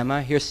 hey grandma,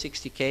 here's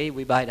 60K,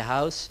 we buy the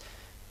house,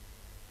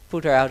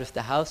 put her out of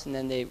the house, and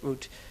then they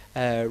would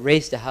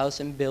raise the house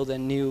and build a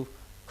new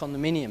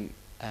condominium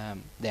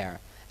there.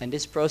 And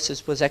this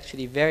process was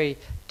actually very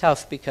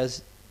tough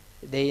because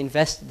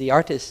the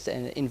artists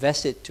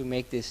invested to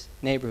make this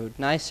neighborhood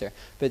nicer,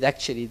 but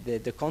actually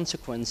the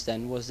consequence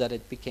then was that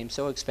it became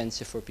so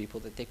expensive for people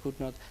that they could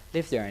not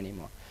live there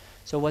anymore.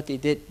 So what they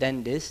did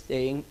then is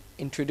they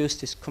introduced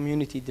this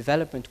community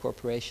development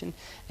corporation,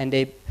 and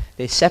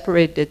they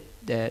separated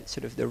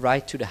the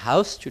right to the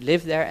house to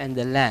live there and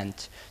the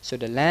land. So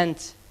the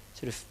land,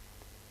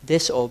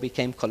 this all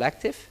became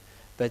collective,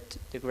 but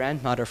the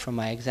grandmother from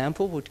my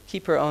example would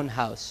keep her own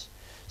house.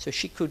 So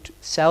she could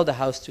sell the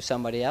house to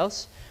somebody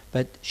else,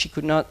 but she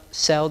could not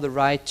sell the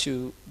right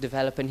to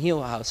develop a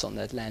new house on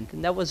that land.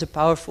 And that was a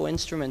powerful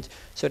instrument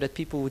so that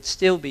people would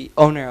still be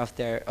owner of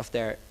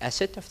their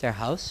asset, of their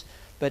house,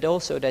 but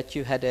also that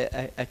you had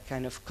a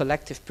kind of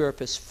collective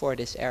purpose for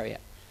this area.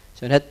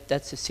 So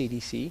that's a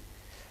CDC.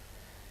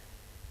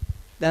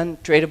 Then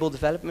tradable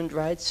development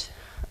rights.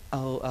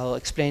 I'll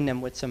explain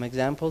them with some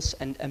examples,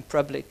 and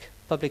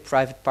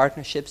public-private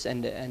partnerships,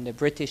 and the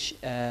British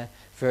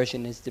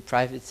version is the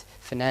Private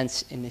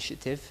Finance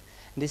Initiative.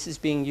 And this is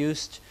being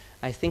used,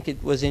 I think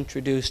it was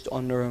introduced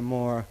under a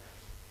more,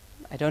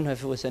 I don't know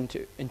if it was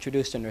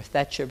introduced under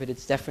Thatcher, but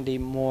it's definitely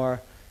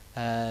more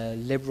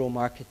liberal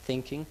market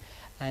thinking.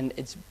 And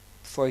it's,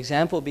 for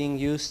example, being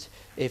used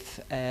if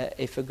a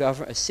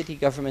city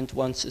government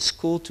wants a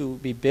school to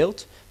be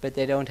built, but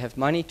they don't have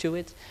money to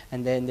it,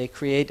 and then they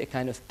create a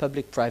kind of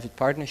public-private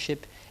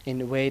partnership in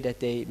the way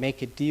that they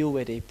make a deal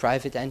with a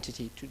private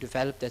entity to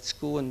develop that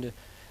school,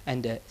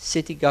 and the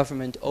city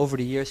government over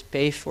the years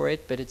pay for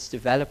it, but it's the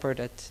developer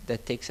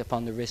that takes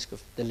upon the risk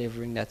of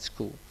delivering that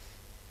school.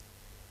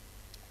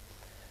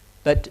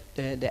 But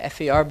the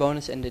FAR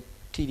bonus and the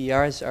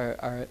TDRs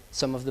are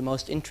some of the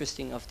most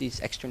interesting of these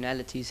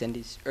externalities and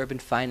these urban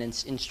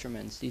finance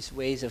instruments, these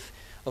ways of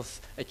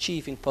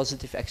achieving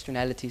positive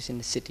externalities in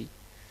the city.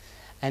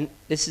 And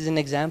this is an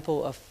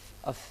example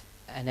of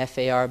an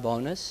FAR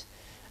bonus.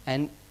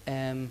 And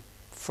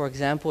for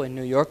example, in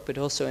New York, but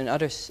also in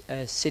other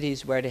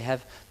cities where they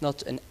have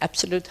not an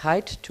absolute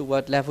height to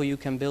what level you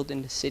can build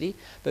in the city,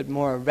 but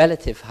more a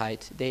relative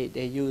height, they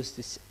use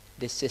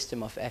this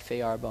system of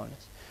FAR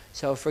bonus.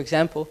 So for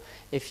example,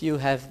 if you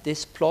have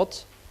this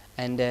plot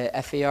and the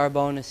FAR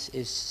bonus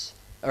is,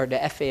 or the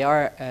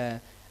FAR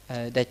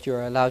that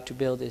you're allowed to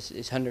build is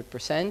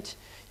 100%,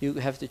 you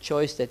have the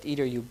choice that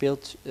either you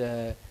build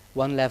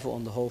one level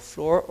on the whole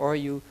floor, or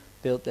you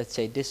build, let's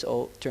say, this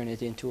all, turn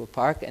it into a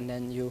park, and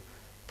then you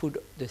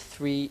put the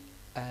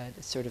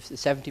the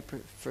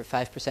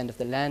 75% of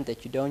the land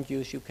that you don't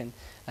use, you can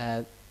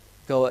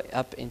go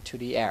up into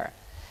the air.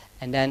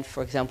 And then,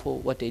 for example,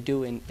 what they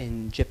do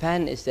in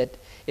Japan is that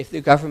if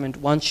the government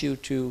wants you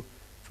to,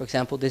 for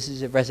example, this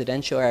is a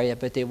residential area,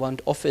 but they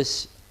want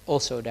office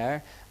also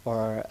there,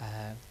 or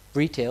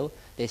retail,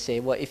 they say,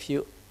 well, if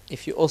you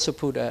also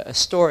put a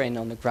store in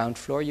on the ground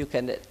floor, you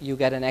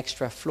get an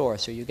extra floor,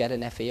 so you get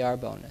an FAR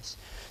bonus.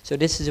 So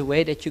this is a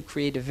way that you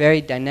create a very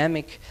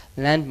dynamic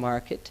land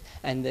market,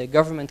 and the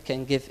government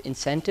can give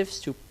incentives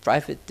to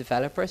private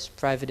developers,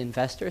 private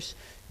investors,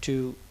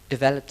 to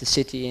develop the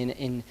city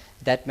in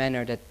that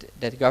manner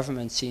that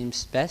government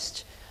seems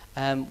best,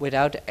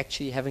 without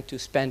actually having to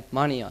spend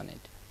money on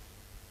it.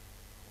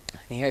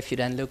 And here, if you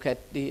then look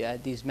at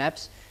these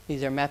maps,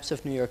 these are maps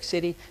of New York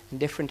City in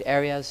different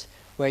areas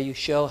where you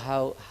show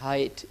how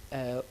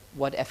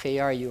what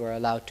FAR you are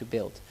allowed to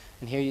build.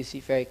 And here you see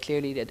very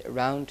clearly that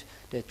around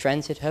the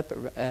transit hub,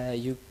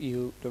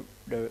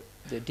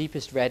 the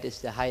deepest red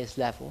is the highest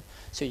level.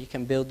 So you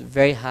can build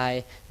very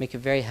high, make a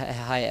very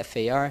high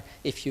FAR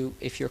if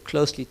you're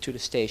closely to the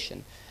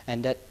station.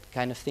 And that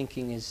kind of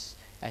thinking is,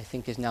 I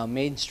think, is now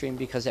mainstream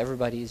because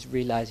everybody is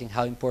realizing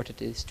how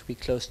important it is to be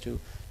close to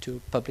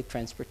public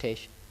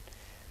transportation.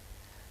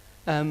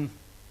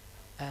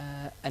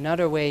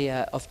 Another way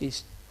of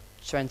these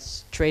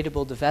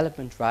tradable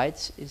development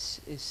rights is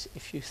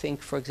if you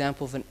think, for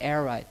example, of an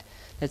air right.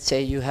 Let's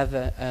say you have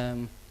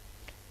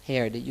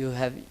here that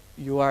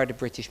you are the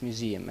British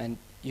Museum, and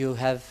you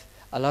have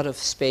a lot of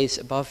space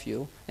above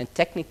you, and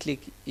technically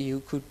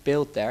you could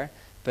build there,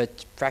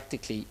 but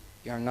practically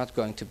you're not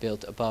going to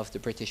build above the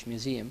British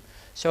Museum.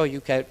 So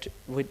you could,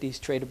 with these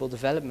tradable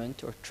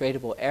development or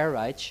tradable air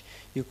rights,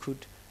 you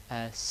could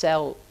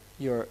sell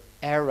your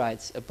air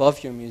rights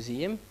above your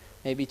museum,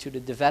 maybe to the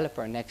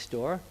developer next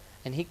door,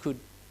 and he could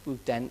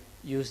then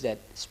use that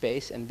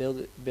space and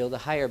build a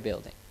higher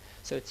building.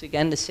 So it's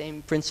again the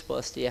same principle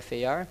as the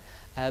FAR,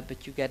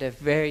 but you get a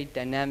very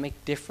dynamic,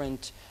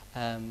 different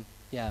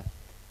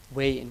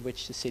way in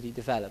which the city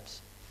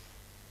develops.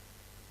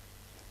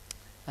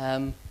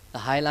 The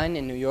High Line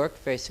in New York,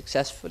 very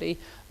successfully,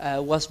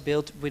 was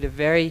built with a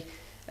very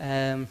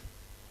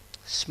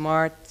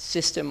smart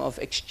system of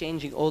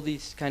exchanging all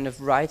these kind of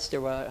rights.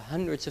 There were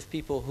hundreds of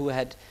people who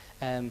had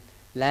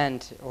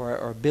land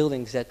or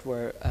buildings that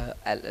were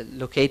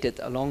located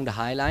along the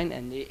High Line,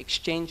 and they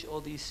exchanged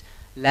all these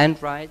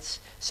land rights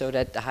so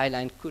that the High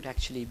Line could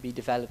actually be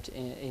developed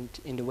in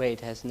the way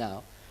it has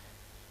now.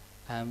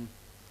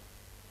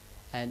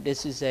 And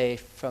this is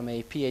from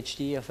a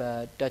PhD of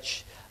a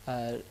Dutch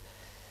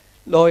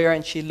lawyer,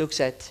 and she looks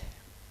at,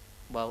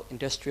 well,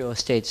 industrial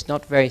estates,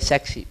 not very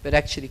sexy, but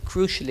actually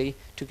crucially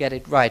to get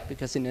it right,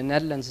 because in the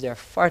Netherlands there are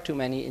far too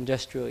many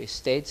industrial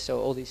estates,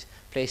 so all these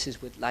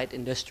places with light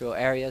industrial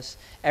areas.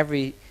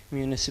 Every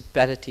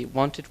municipality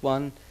wanted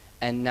one,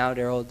 and now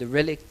they're all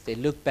derelict, they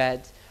look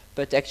bad,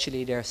 but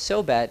actually they're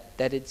so bad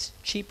that it's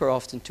cheaper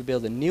often to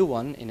build a new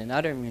one in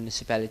another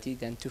municipality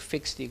than to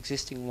fix the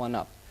existing one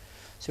up.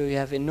 So you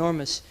have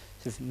enormous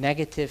sort of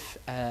negative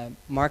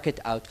market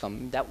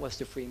outcome. That was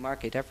the free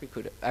market.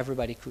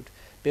 Everybody could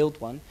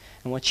build one.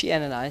 And what she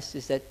analyzed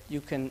is that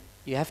you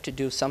have to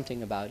do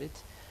something about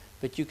it,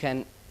 but you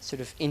can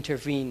sort of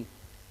intervene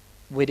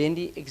within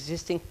the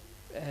existing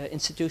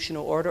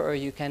institutional order, or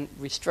you can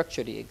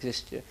restructure the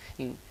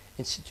existing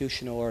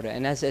institutional order.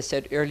 And as I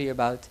said earlier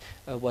about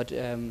what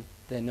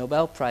the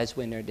Nobel Prize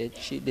winner did,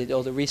 she did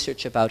all the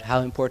research about how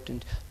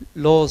important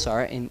laws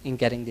are in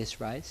getting this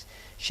right.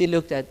 She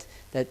looked at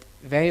that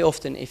very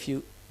often if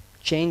you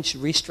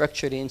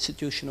restructure the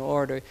institutional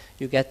order,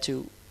 you get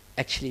to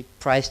actually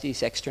price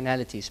these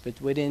externalities.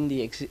 But within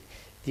the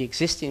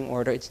existing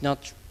order, it's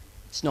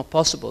not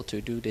possible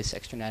to do this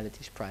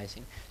externalities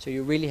pricing. So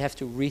you really have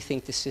to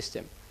rethink the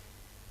system.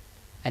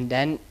 And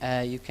then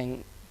you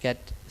can get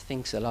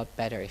things a lot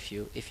better if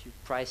you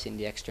price in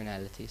the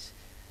externalities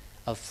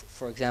of,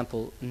 for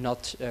example,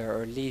 not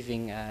or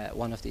leaving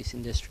one of these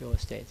industrial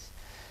estates.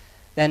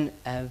 Then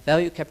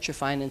value capture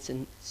finance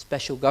and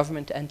special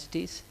government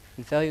entities.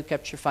 In value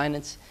capture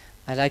finance,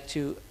 I like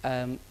to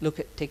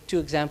take two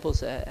examples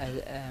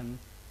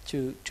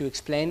to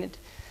explain it.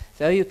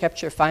 Value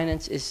capture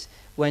finance is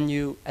when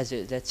you,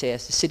 let's say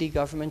as the city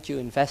government, you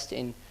invest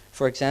in,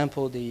 for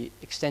example, the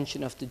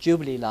extension of the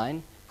Jubilee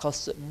line.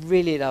 Costs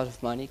really a lot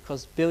of money,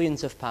 costs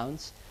billions of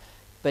pounds,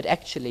 but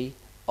actually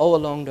all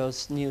along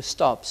those new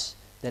stops,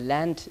 the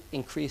land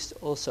increased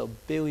also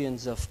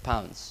billions of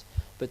pounds.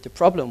 But the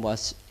problem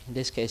was, in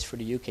this case for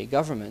the UK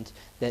government,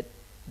 that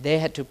they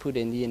had to put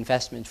in the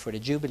investment for the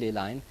Jubilee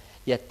line,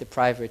 yet the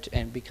private,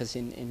 and because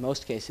in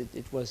most cases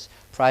it was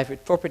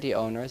private property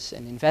owners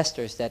and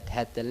investors that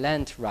had the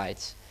land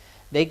rights,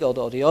 they got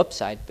all the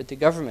upside, but the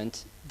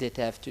government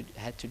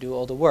had to do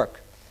all the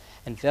work.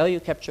 And value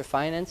capture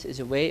finance is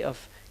a way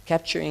of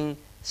capturing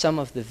some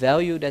of the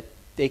value that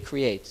they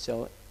create.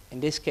 So in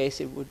this case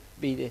it would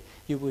be,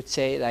 you would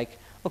say like,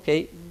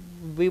 okay,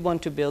 we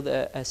want to build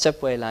a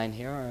subway line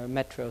here or a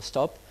metro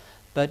stop,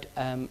 but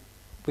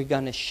we're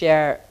going to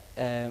share,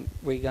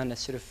 we're going to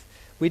sort of,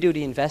 we do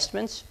the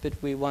investments, but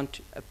we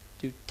want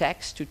to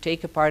tax to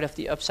take a part of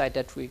the upside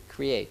that we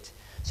create.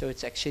 So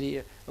it's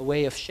actually a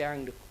way of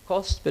sharing the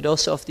cost, but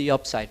also of the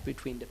upside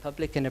between the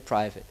public and the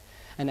private.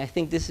 And I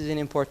think this is an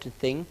important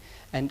thing.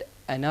 And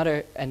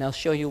I'll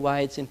show you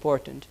why it's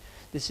important.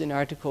 This is an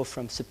article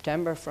from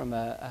September from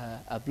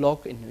a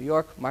blog in New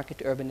York, Market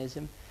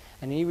Urbanism.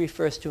 And he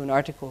refers to an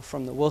article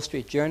from the Wall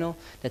Street Journal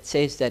that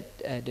says that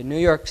the New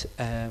York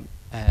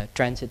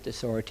Transit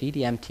Authority,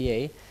 the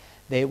MTA,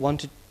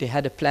 they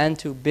had a plan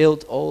to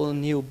build all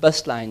new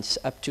bus lines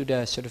up to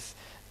the sort of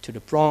to the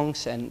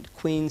Bronx and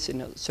Queens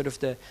and sort of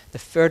the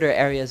further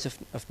areas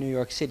of New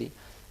York City.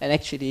 And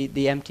actually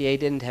the MTA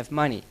didn't have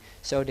money,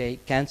 so they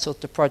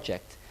cancelled the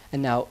project.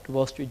 And now the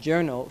Wall Street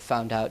Journal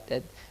found out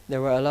that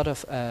there were a lot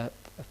of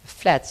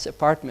flats,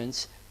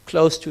 apartments,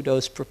 close to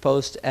those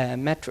proposed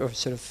metro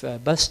sort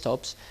of bus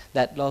stops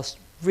that lost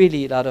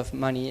really a lot of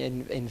money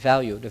in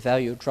value. The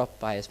value dropped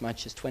by as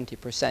much as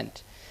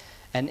 20%.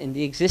 And in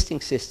the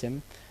existing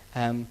system,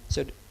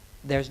 so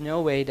there's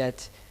no way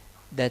that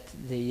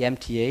the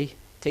MTA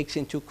takes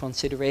into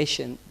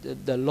consideration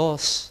the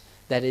loss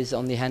that is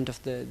on the hand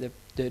of the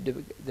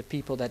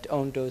people that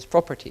own those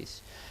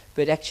properties.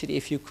 But actually,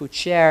 if you could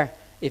share,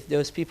 if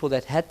those people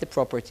that had the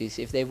properties,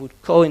 if they would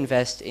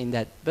co-invest in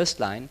that bus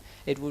line,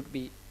 it would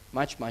be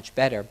much, much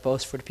better,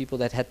 both for the people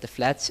that had the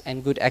flats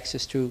and good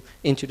access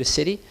into the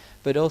city,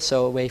 but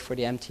also a way for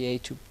the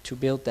MTA to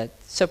build that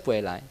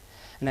subway line.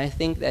 And I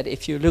think that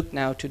if you look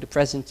now to the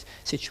present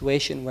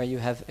situation where you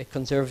have a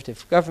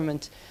conservative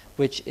government,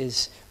 which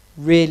is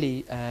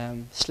really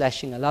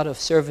slashing a lot of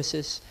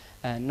services,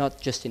 not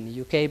just in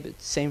the UK,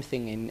 but same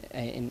thing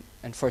in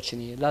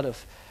unfortunately, a lot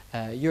of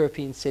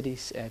European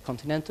cities,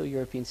 continental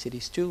European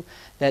cities too,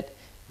 that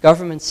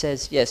government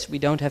says, yes, we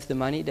don't have the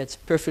money, that's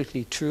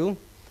perfectly true,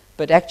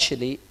 but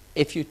actually,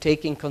 if you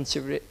take in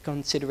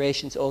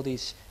considerations all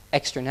these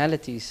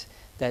externalities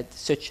that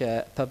such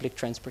a public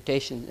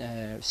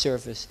transportation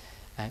service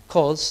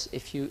costs,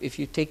 if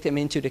you take them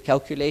into the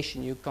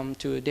calculation, you come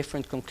to a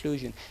different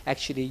conclusion.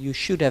 Actually, you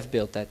should have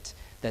built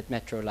that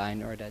metro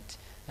line or that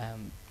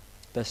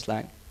bus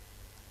line.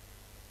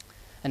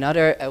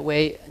 Another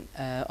way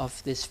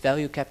of this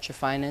value capture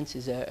finance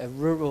is a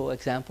rural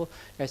example.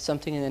 There's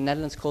something in the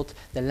Netherlands called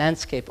the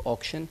landscape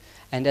auction,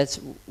 and that's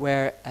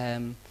where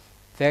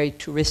very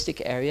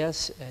touristic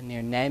areas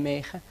near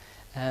Nijmegen,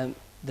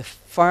 the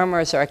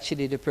farmers are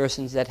actually the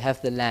persons that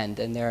have the land,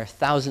 and there are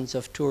thousands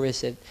of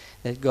tourists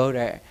that go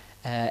there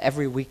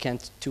every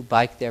weekend to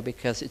bike there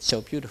because it's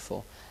so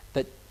beautiful.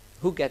 But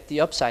who get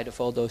the upside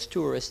of all those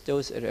tourists?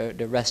 Those are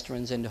the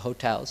restaurants and the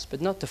hotels, but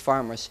not the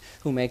farmers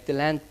who make the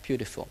land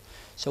beautiful.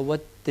 So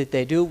what did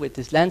they do with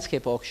this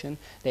landscape auction?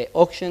 They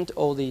auctioned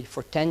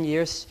for 10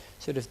 years,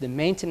 sort of the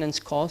maintenance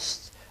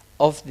costs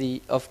of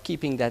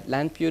keeping that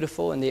land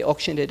beautiful, and they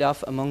auctioned it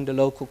off among the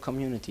local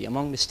community,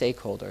 among the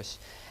stakeholders.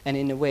 And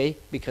in a way,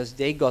 because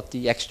they got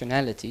the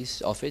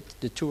externalities of it,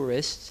 the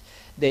tourists,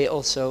 they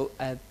also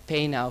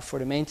pay now for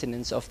the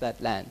maintenance of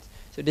that land.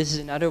 So this is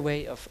another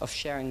way of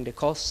sharing the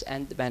costs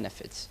and the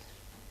benefits.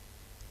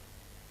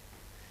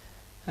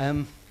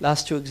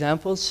 Last two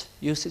examples,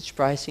 usage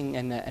pricing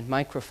and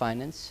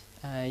microfinance.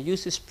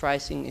 Usage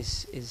pricing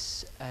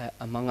is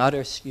among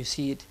others, you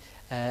see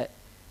it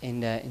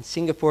in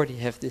Singapore. They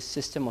have this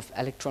system of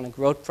electronic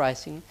road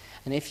pricing,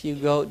 and if you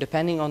go,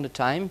 depending on the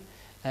time,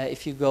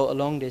 if you go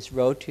along this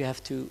road, you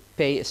have to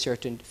pay a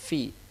certain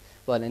fee.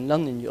 Well, in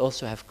London, you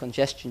also have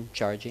congestion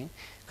charging.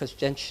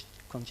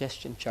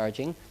 Congestion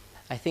charging.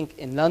 I think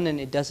in London,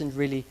 it doesn't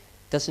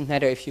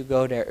matter if you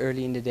go there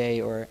early in the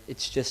day, or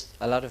it's just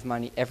a lot of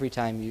money every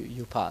time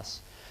you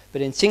pass.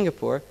 But in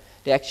Singapore,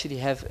 they actually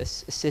have a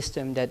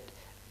system that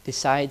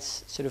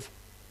decides sort of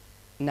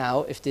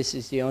now, if this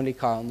is the only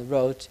car on the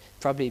road,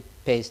 probably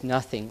pays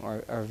nothing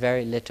or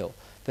very little.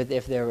 But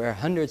if there were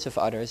hundreds of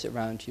others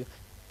around you,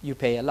 you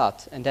pay a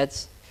lot. And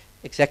that's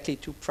exactly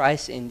to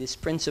price in this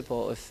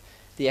principle of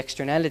the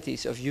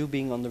externalities of you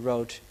being on the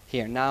road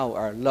here now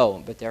are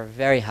low, but they're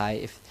very high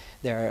if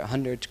there are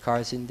 100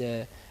 cars in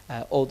the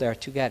all there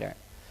together.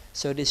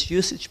 So this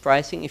usage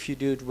pricing, if you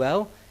do it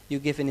well, you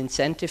give an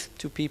incentive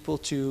to people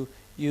to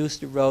use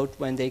the road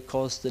when they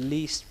cause the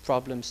least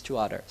problems to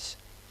others.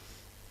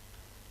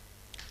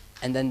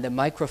 And then the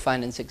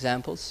microfinance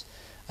examples,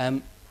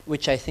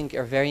 which I think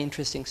are very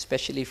interesting,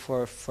 especially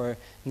for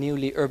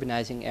newly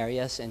urbanizing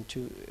areas and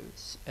to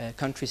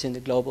countries in the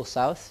global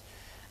south.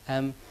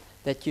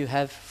 That you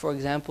have, for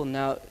example,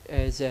 now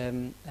is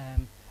an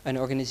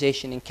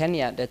organization in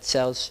Kenya that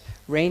sells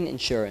rain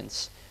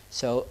insurance.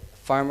 So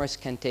farmers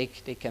can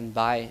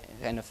buy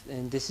kind of,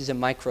 and this is a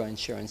micro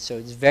insurance, so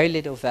it's very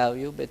little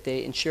value, but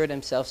they insure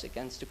themselves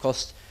against the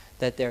cost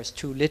that there's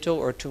too little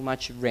or too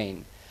much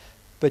rain.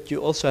 But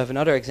you also have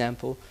another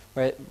example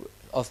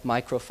of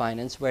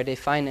microfinance where they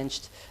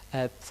financed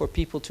for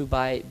people to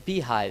buy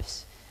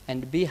beehives.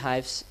 And the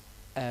beehives,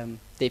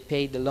 they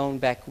pay the loan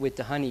back with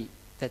the honey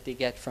that they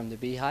get from the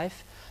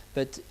beehive.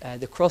 But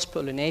the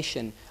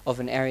cross-pollination of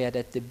an area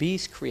that the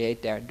bees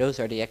create there, those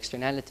are the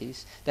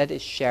externalities, that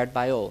is shared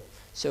by all.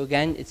 So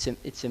again,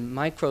 it's a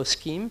micro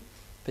scheme,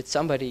 but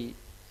somebody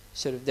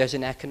there's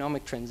an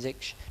economic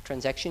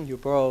transaction. You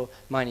borrow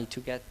money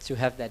to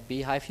have that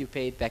beehive, you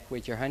pay it back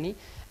with your honey,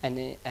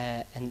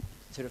 and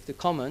sort of the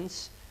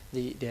commons,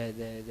 the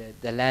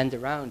land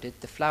around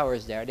it, the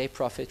flowers there, they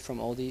profit from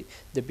all the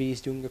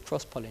bees doing the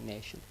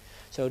cross-pollination.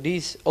 So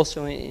these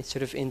also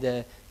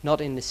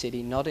not in the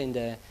city, not in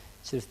the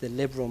sort of the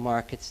liberal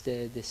markets,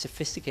 the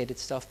sophisticated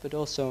stuff, but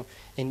also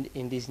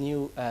in these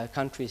new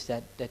countries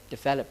that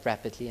develop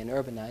rapidly and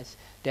urbanize.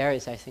 There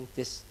is, I think,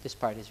 this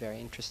part is very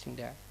interesting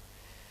there.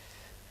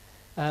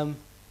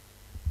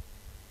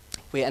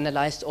 We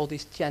analyzed all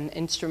these 10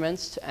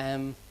 instruments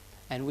and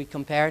we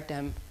compared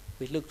them.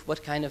 We looked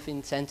what kind of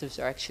incentives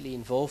are actually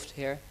involved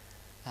here,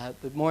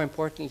 but more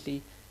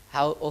importantly,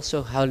 how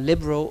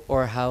liberal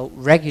or how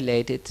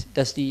regulated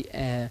does the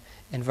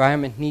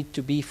environment need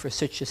to be for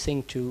such a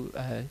thing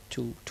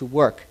to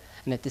work.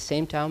 And at the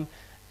same time,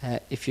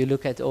 if you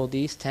look at all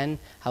these 10,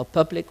 how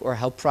public or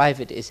how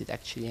private is it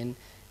actually? And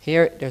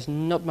here there's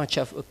not much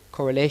of a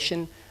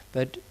correlation,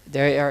 but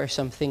there are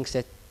some things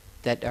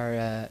that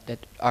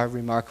are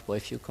remarkable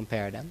if you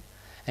compare them.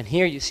 And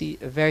here you see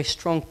a very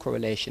strong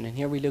correlation. And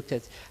here we looked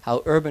at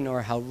how urban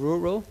or how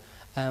rural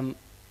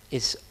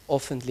is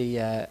oftenly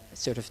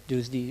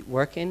does the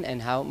work in,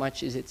 and how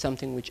much is it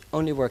something which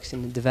only works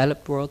in the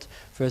developed world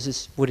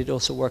versus would it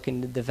also work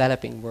in the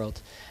developing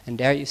world. And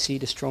there you see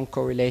the strong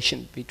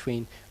correlation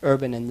between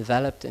urban and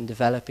developed and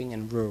developing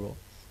and rural.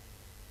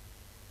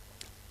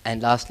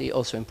 And lastly,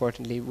 also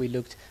importantly, we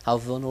looked how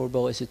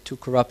vulnerable is it to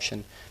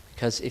corruption,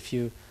 because if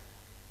you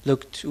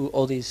look to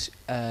all these,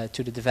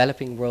 to the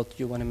developing world,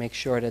 you want to make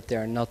sure that they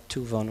are not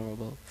too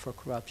vulnerable for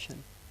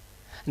corruption.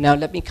 Now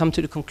let me come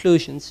to the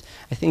conclusions.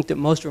 I think the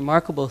most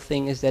remarkable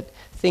thing is that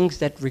things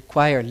that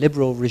require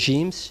liberal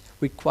regimes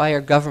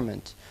require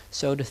government.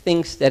 So the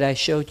things that I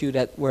showed you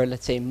that were,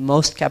 let's say,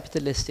 most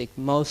capitalistic,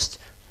 most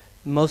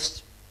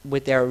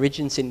with their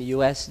origins in the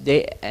US,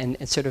 and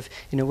sort of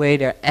in a way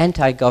they're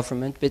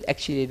anti-government, but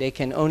actually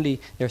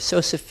they're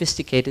so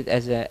sophisticated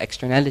as an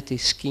externality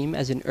scheme,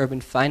 as an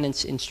urban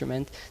finance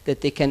instrument,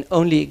 that they can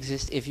only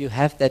exist if you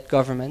have that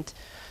government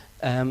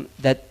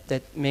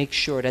that makes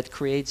sure, that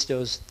creates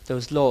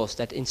those laws,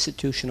 that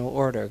institutional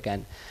order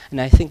again.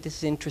 And I think this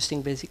is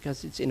interesting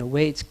because it's, in a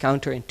way, it's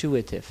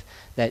counterintuitive,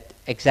 that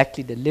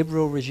exactly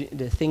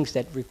the things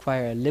that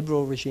require a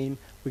liberal regime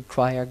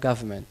require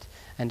government.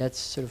 And that's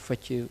sort of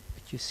what you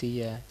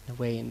see in a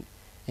way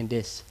in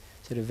this.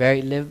 So the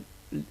very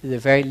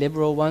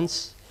liberal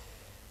ones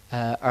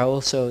are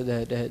also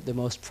the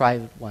most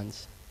private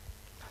ones.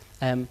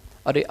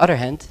 On the other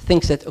hand,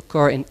 things that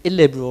occur in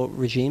illiberal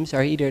regimes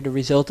are either the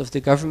result of the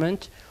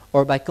government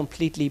or by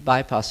completely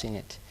bypassing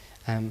it.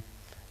 And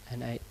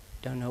I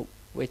don't know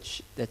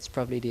which. That's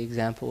probably the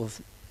example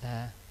of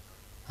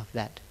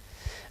that.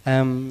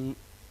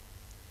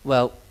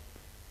 Well,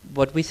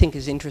 what we think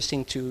is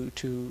interesting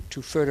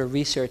to further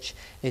research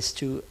is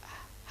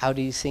how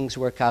these things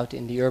work out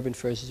in the urban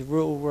versus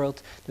rural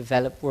world,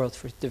 developed world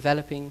versus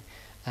developing,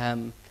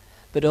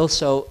 but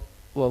also,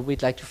 well,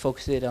 we'd like to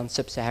focus it on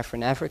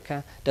sub-Saharan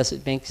Africa. Does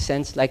it make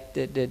sense, like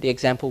the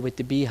example with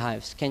the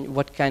beehives?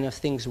 What kind of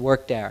things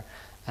work there?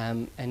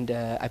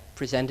 I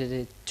presented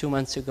it 2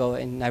 months ago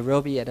in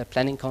Nairobi at a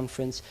planning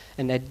conference,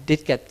 and I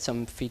did get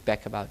some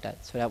feedback about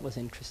that, so that was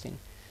interesting.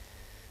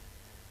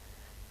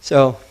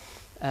 So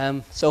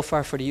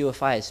far for the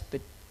UFIs,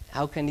 but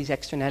how can these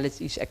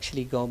externalities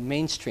actually go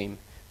mainstream?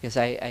 Because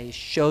I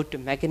showed the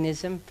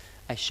mechanism,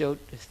 I showed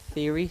the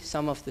theory,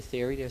 some of the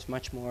theory, there's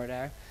much more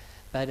there,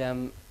 but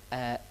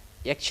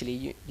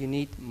actually you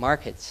need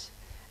markets,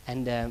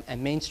 and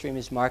mainstream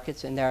is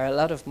markets, and there are a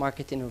lot of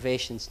market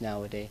innovations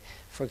nowadays.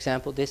 For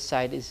example, this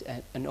side is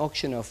an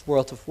auction of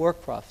World of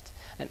Warcraft,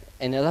 and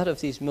in a lot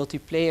of these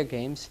multiplayer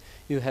games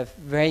you have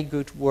very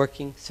good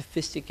working,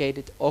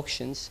 sophisticated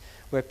auctions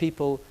where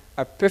people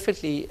are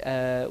perfectly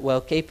well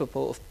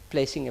capable of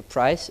placing a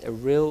price, a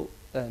real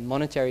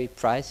monetary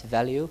price,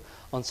 value,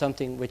 on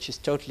something which is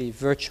totally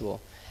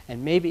virtual.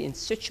 And maybe in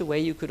such a way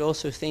you could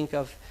also think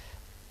of,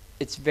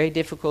 it's very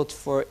difficult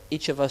for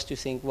each of us to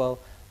think, well,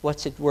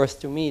 what's it worth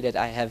to me that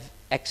I have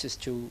access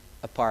to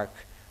a park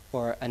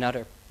or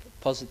another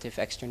positive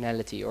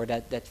externality, or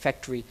that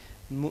factory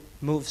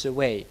moves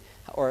away,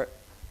 or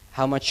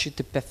how much should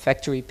the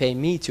factory pay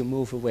me to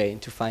move away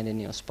and to find a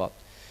new spot?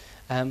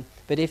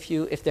 But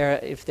if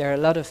there are a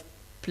lot of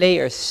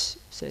players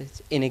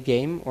in a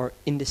game or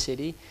in the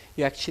city,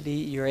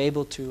 you're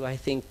able to, I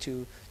think,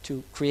 to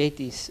create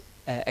these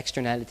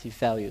externality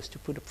values, to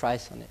put a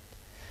price on it.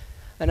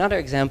 Another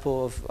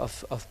example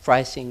of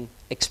pricing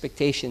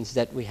expectations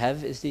that we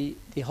have is the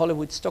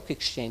Hollywood Stock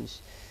Exchange.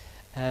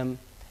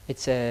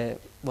 It's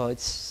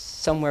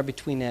somewhere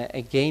between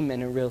a game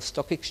and a real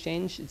stock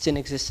exchange. It's in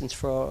existence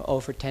for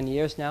over 10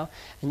 years now,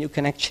 and you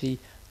can actually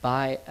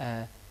buy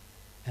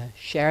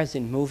shares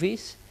in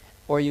movies,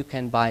 or you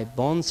can buy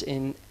bonds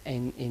in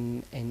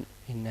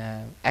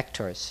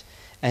actors,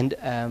 and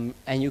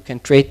you can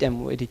trade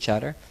them with each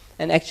other.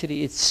 And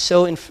actually,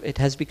 it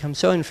has become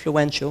so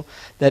influential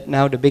that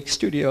now the big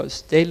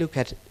studios, they look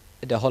at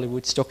the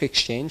Hollywood Stock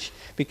Exchange,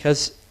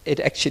 because it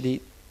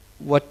actually,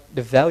 what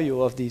the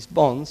value of these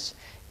bonds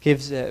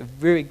gives a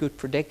very good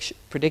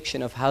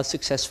prediction of how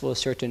successful a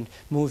certain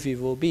movie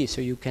will be.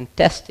 So you can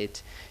test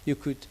it. You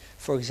could,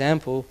 for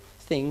example,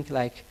 think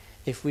like,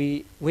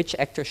 which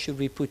actors should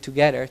we put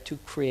together to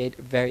create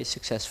a very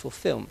successful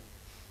film?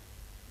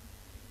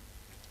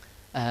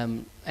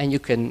 And you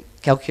can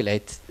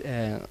calculate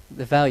the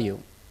value.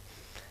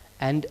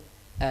 And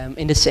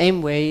in the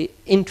same way,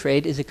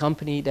 Intrade is a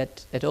company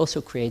that also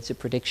creates a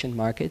prediction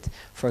market.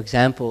 For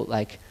example,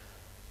 like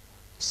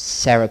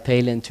Sarah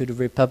Palin to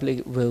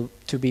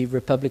be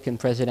Republican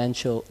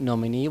presidential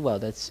nominee. Well,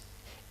 that's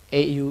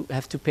you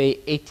have to pay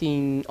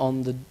 18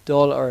 on the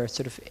dollar,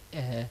 sort of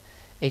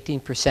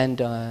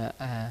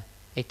 18%,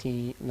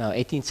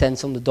 18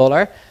 cents on the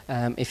dollar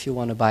if you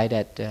want to buy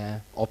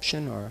that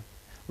option or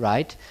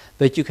right.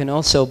 But you can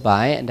also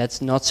buy, and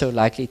that's not so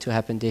likely to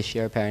happen this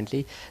year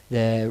apparently,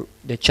 the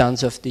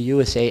chance of the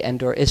USA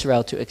and or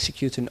Israel to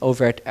execute an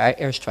overt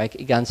airstrike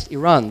against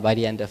Iran by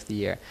the end of the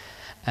year.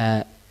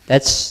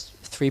 That's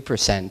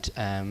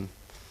 3%.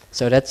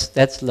 So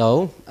that's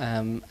low.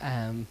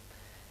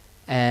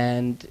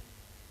 And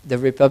the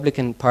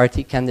Republican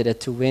Party candidate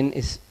to win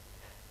is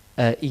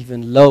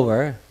even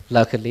lower,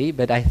 luckily,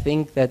 but I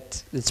think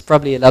that it's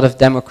probably a lot of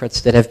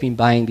Democrats that have been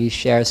buying these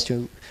shares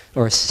to,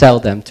 or sell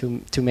them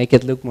to make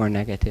it look more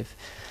negative.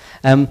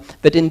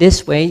 But in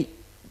this way,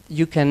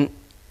 you can,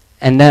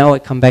 and now I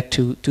come back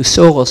to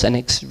Soros and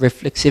its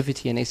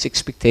reflexivity and its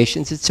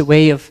expectations. It's a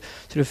way of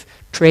sort of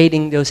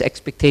trading those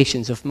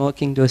expectations, of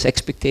making those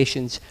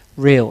expectations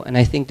real. And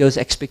I think those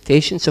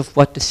expectations of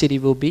what the city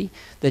will be,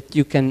 that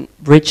you can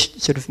bridge,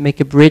 sort of make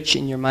a bridge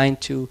in your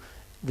mind to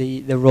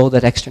the role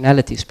that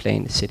externalities play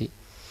in the city.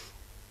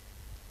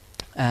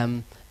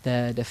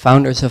 The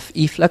founders of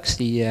eFlux,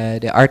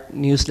 the art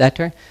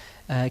newsletter,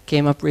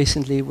 came up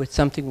recently with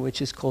something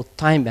which is called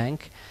Time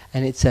Bank,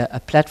 and it's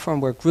a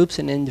platform where groups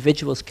and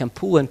individuals can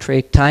pool and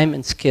trade time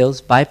and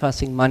skills,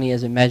 bypassing money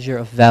as a measure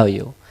of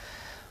value.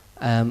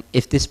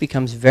 If this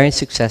becomes very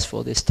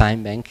successful, this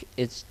Time Bank,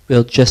 it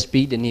will just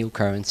be the new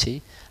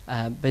currency,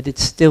 but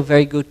it's still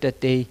very good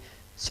that they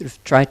sort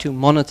of try to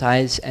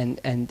monetize,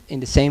 and in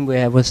the same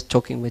way I was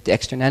talking with the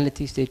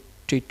externalities, they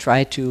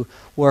try to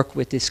work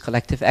with this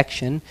collective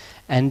action,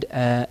 and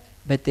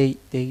but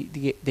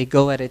they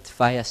go at it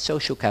via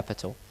social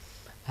capital.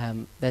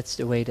 That's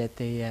the way that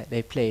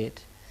they play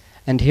it.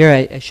 And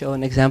here I show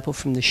an example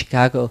from the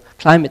Chicago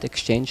Climate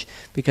Exchange,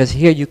 because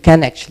here you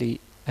can actually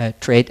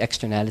trade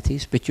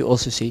externalities, but you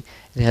also see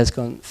it has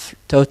gone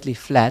totally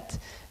flat.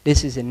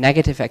 This is a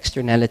negative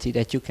externality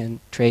that you can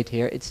trade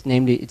here. It's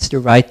namely, it's the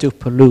right to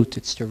pollute.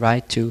 It's the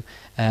right to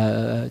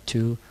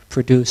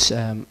produce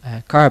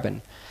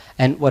carbon.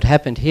 And what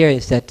happened here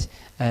is that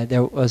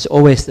there was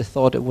always the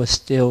thought it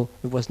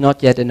was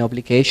not yet an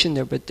obligation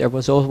there, but there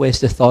was always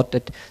the thought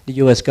that the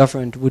US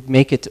government would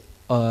make it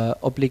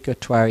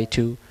obligatory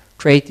to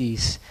trade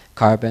these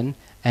carbon.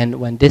 And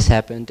when this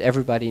happened,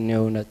 everybody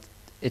knew that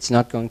it's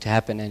not going to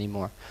happen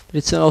anymore. But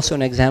it's also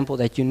an example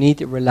that you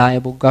need a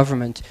reliable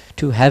government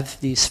to have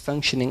these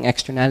functioning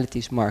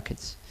externalities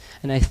markets.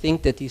 And I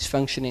think that these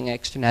functioning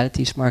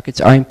externalities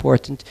markets are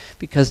important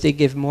because they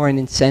give more an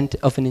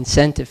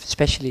incentive,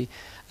 especially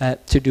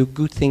to do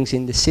good things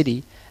in the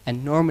city.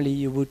 And normally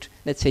you would,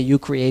 let's say you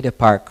create a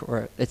park,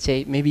 or let's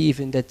say maybe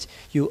even that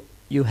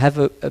you have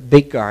a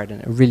big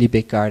garden, a really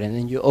big garden,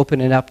 and you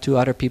open it up to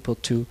other people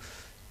to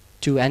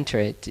enter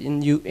it.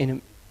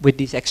 And with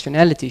these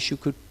externalities you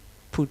could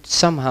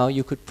somehow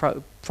you could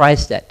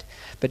price that,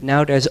 but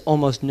now there's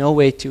almost no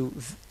way to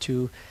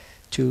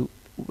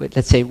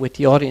let's say with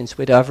the audience,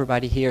 with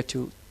everybody here,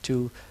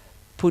 to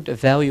put a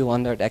value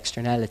on that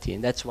externality,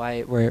 and that's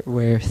why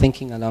we're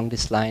thinking along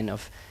this line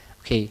of,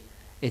 okay,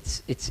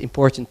 it's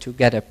important to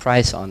get a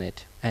price on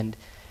it. And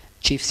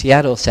Chief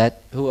Seattle said,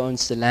 who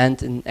owns the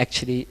land? And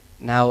actually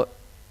now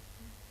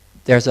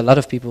there's a lot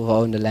of people who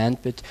own the land,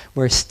 but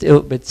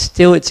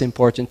still it's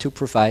important to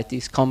provide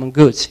these common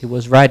goods. He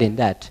was right in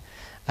that.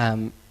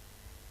 And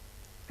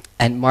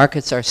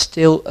markets are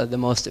still the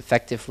most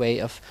effective way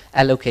of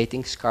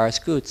allocating scarce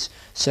goods.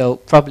 So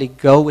probably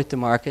go with the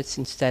markets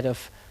instead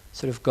of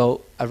sort of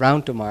go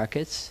around the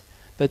markets,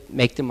 but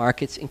make the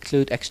markets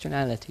include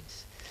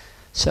externalities.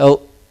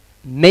 So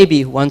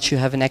maybe once you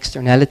have an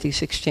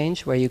externalities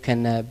exchange where you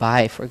can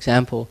buy, for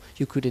example,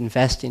 you could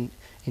invest in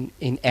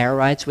air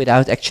rights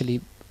without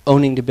actually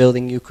owning the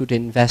building. You could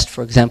invest,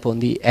 for example, in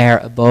the air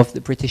above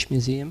the British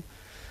Museum.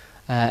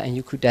 And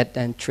you could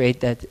then trade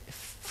that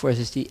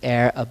versus the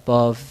air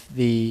above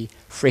the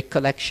Frick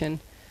collection.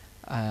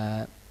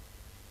 And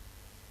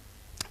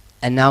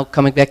now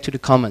coming back to the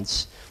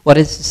commons. What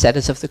is the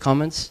status of the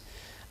commons?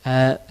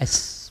 I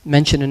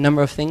mentioned a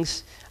number of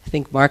things. I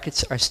think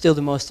markets are still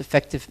the most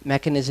effective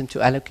mechanism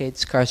to allocate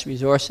scarce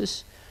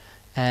resources.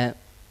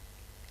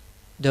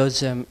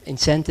 Those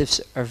incentives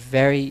are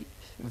very,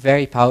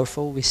 very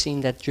powerful. We've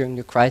seen that during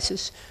the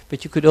crisis.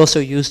 But you could also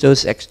use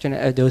those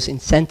those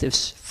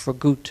incentives for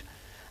good.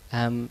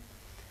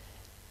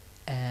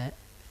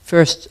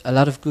 First, a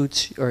lot of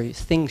goods or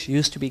things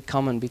used to be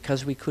common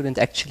because we couldn't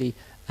actually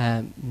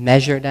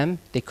measure them.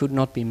 They could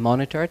not be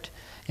monitored.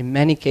 In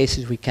many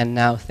cases, we can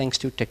now, thanks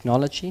to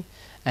technology,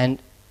 and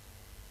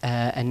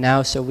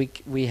now so we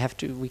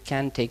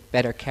can take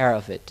better care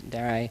of it.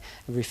 There I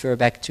refer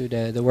back to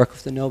the work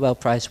of the Nobel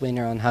Prize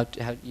winner on how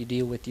you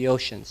deal with the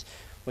oceans,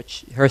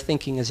 which her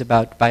thinking is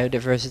about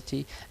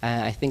biodiversity.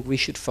 I think we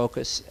should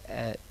focus.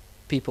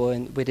 People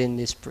within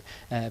this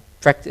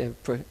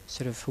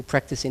sort of who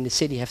practice in the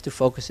city have to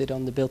focus it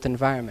on the built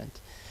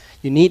environment.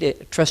 You need a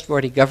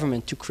trustworthy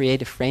government to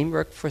create a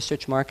framework for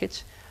such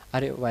markets.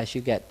 Otherwise,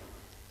 you get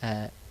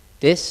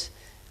this,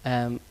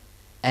 and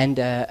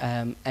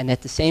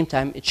at the same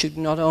time, it should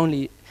not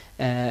only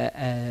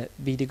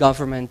be the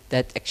government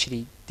that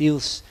actually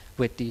deals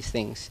with these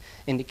things.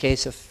 In the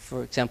case of,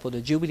 for example, the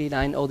Jubilee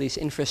Line, all these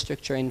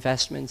infrastructure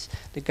investments,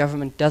 the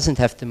government doesn't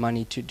have the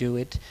money to do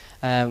it.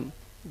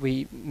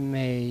 We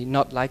may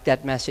not like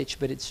that message,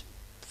 but it's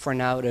for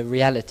now the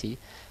reality.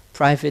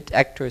 Private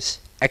actors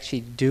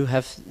actually do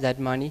have that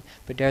money,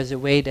 but there's a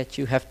way that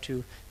you have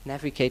to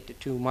navigate the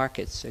two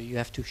markets. So you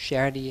have to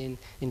share the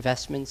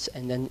investments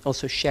and then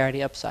also share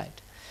the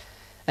upside.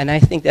 And I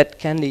think that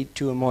can lead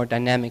to a more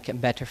dynamic and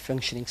better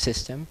functioning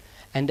system,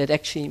 and that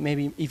actually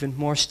maybe even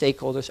more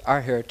stakeholders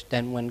are heard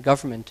than when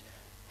government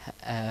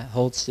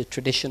holds the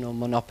traditional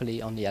monopoly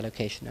on the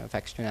allocation of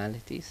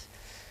externalities.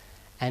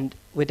 And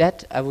with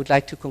that, I would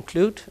like to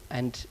conclude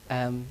and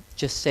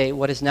just say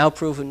what is now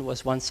proven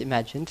was once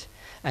imagined.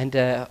 And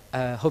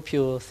hope you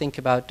will think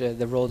about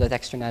the role that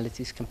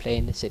externalities can play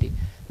in the city.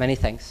 Many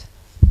thanks.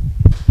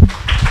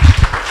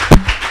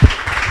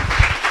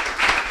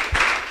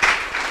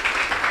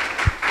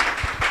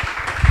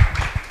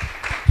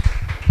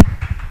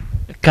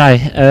 Kai,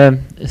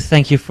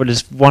 thank you for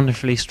this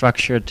wonderfully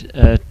structured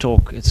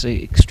talk. It's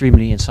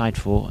extremely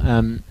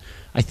insightful.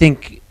 I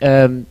think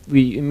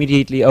we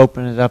immediately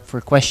open it up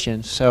for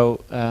questions.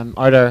 So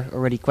are there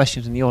already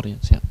questions in the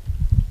audience? Yeah.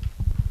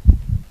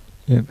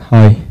 Yeah,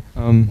 hi.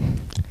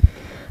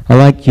 I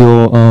like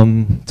your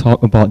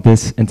talk about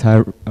this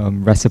entire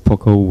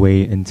reciprocal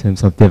way in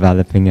terms of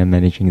developing and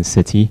managing a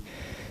city.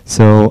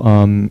 So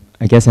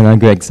I guess another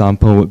good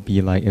example would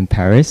be like in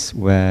Paris,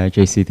 where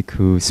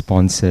JCDecaux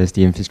sponsors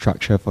the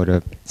infrastructure for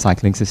the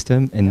cycling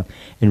system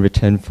in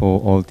return for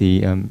all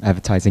the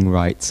advertising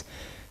rights.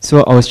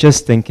 So I was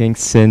just thinking,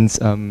 since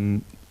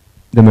the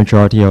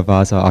majority of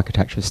us are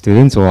architecture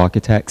students or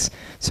architects,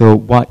 so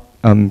what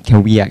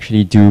can we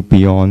actually do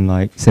beyond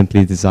like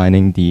simply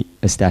designing the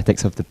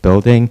aesthetics of the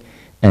building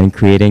and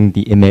creating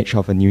the image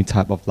of a new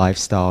type of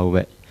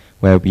lifestyle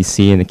where we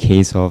see in the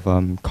case of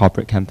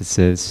corporate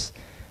campuses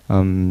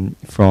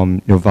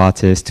from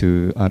Novartis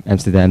to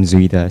Amsterdam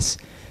Zuidas.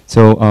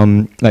 So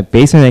like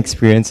based on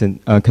experience and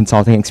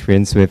consulting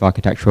experience with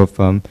architectural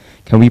firm,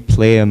 can we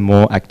play a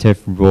more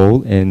active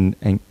role in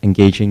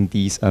engaging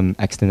these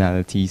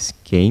externalities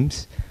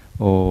games,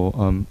 or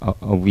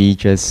are we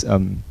just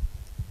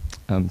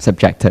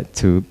subjected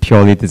to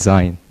purely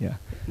design? Yeah.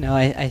 No,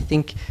 I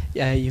think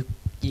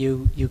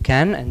you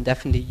can, and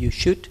definitely you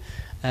should.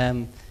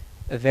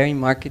 A very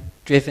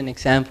market-driven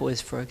example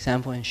is, for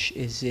example,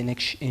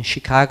 in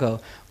Chicago,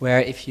 where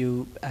if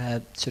you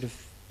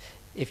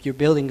if your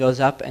building goes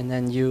up and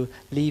then you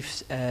leave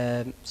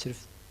sort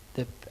of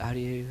the how do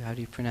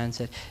you pronounce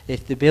it?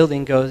 If the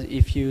building goes,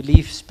 if you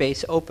leave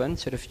space open,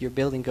 sort of your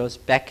building goes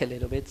back a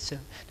little bit, so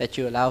that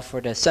you allow for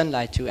the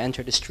sunlight to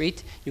enter the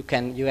street, you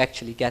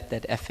actually get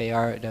that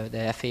FAR,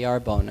 the FAR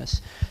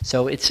bonus.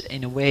 So it's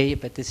in a way,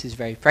 but this is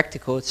very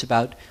practical. It's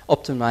about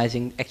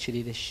optimizing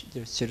actually the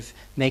sort of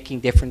making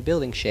different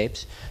building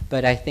shapes.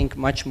 But I think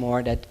much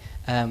more that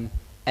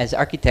as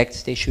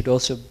architects they should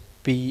also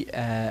be.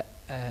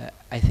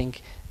 I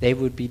think they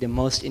would be the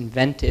most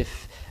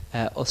inventive.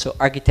 Also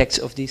architects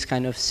of these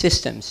kind of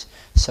systems.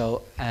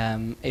 So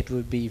it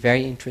would be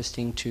very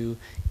interesting to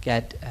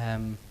get,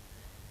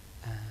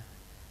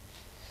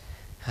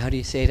 how do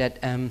you say that?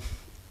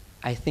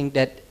 I think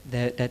that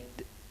that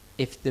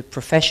if the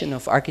profession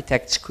of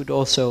architects could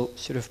also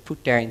sort of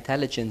put their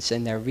intelligence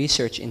and their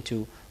research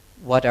into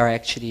what are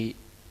actually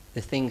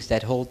the things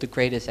that hold the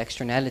greatest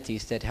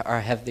externalities, that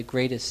have the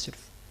greatest sort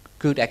of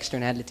good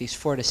externalities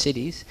for the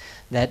cities,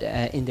 that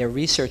in their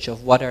research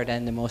of what are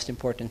then the most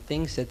important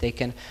things, that they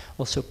can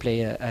also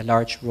play a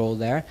large role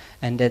there,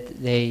 and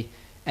that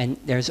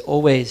there's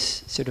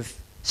always sort of,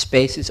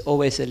 space is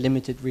always a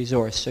limited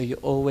resource, so you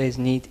always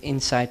need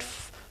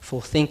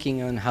insightful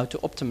thinking on how to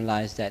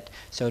optimize that.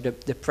 So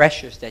the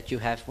pressures that you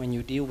have when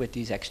you deal with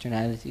these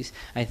externalities,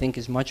 I think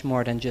is much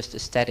more than just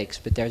aesthetics,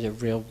 but there's a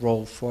real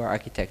role for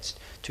architects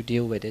to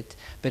deal with it.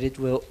 But it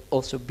will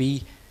also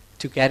be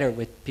together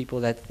with people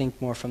that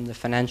think more from the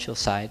financial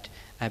side,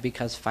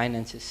 because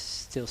finance is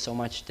still so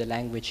much the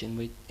language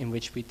in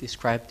which we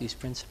describe these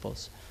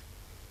principles.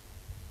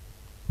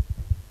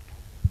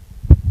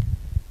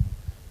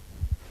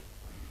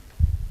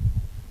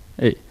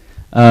 Hey,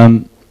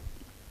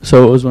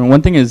 so I was wondering,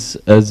 one thing is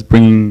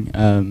bringing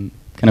kind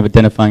of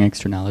identifying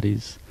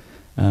externalities,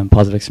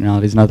 positive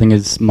externalities. Another thing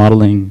is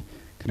modeling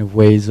kind of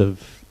ways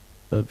of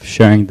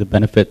sharing the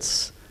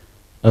benefits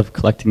of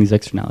collecting these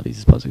externalities,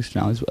 these positive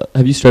externalities.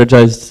 Have you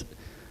strategized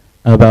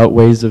about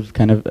ways of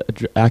kind of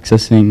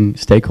accessing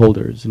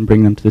stakeholders and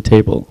bringing them to the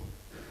table?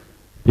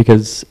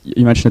 Because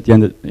you mentioned at the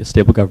end that a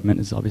stable government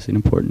is obviously an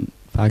important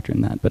factor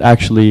in that, but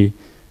actually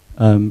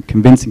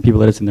convincing people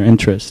that it's in their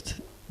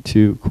interest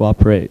to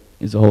cooperate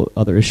is a whole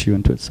other issue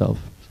into itself.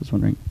 So I was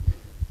wondering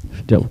if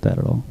you dealt with that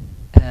at all.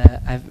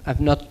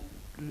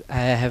 I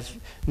have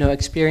no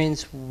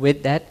experience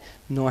with that,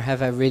 nor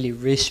have I really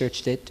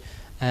researched it.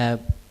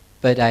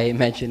 But I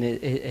imagine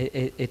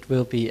it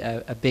will be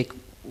a big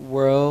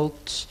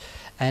world,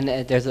 and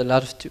there's a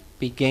lot to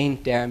be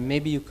gained there.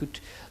 Maybe you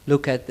could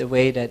look at the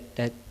way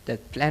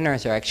that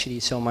planners are actually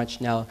so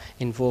much now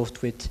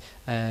involved with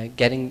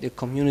getting the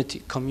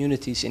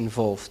communities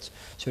involved,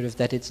 sort of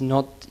that it's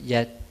not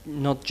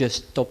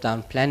just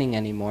top-down planning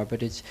anymore,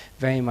 but it's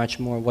very much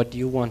more what do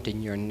you want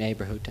in your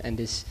neighborhood, and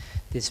this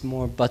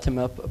more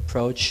bottom-up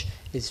approach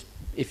is,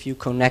 if you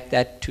connect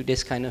that to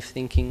this kind of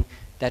thinking,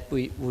 that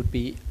would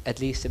be at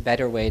least a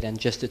better way than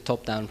just the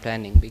top-down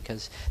planning,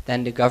 because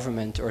then the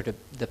government or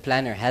the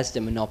planner has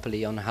the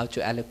monopoly on how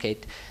to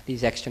allocate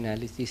these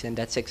externalities, and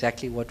that's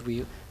exactly what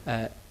we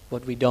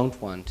don't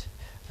want.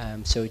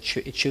 So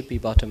it should be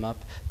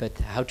bottom-up, but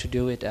how to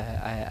do it,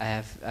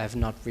 I have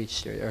not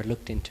reached or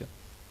looked into.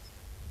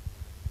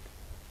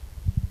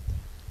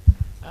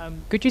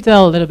 Could you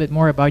tell a little bit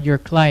more about your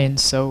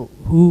clients? So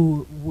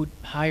who would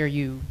hire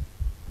you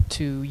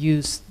to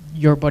use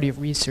your body of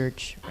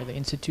research? Are the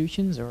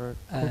institutions or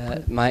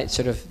my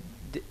sort of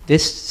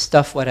this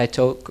stuff what I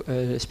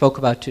spoke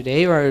about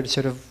today, or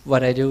sort of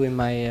what I do in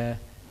my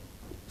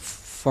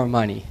for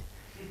money?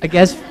 I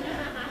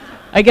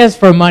guess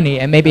for money,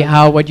 and maybe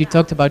how what you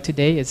talked about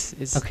today is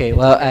okay.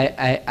 Well,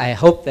 I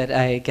hope that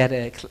I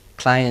get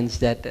clients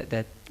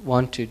that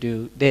want to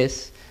do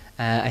this,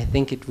 I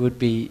think it would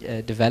be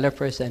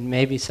developers and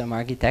maybe some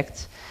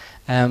architects.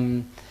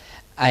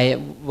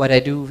 What I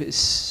do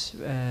is,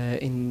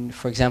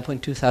 for example, in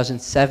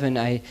 2007,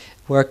 I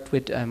worked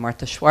with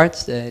Martha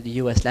Schwartz, the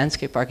US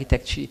landscape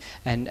architect,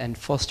 and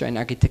Foster and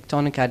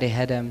Architectonica. They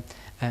had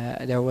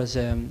there was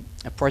a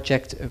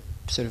project,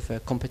 sort of a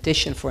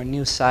competition for a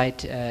new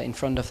site in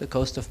front of the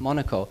coast of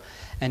Monaco,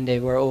 and they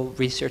were all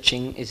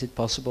researching: is it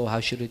possible? How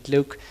should it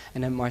look?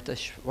 And then Martha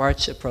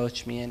Schwartz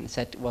approached me and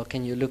said, "Well,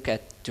 can you look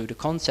to the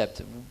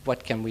concept?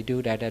 What can we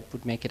do there that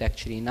would make it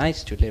actually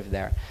nice to live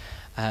there?"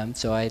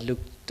 So I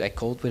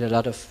called with a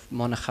lot of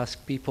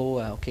Monegasque people.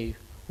 Okay,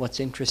 what's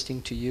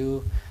interesting to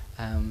you?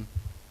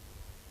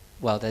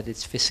 Well, that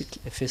it's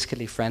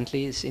fiscally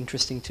friendly is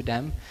interesting to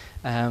them,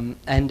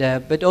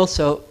 but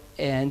also,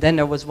 and then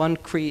there was one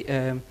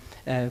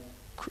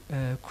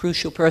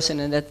crucial person,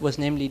 and that was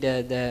namely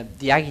the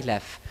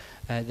Diaghilev,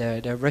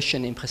 the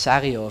Russian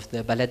impresario of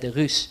the Ballet de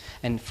Russe,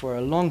 and for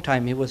a long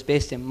time he was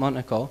based in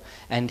Monaco,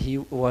 and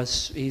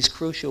he's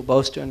crucial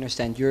both to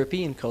understand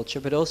European culture,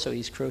 but also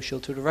he's crucial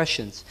to the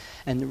Russians.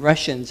 And the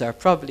Russians are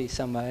probably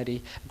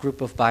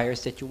group of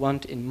buyers that you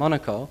want in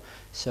Monaco.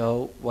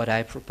 So what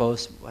I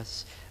proposed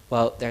was,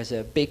 well, there's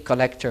a big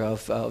collector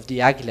of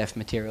Diaghilev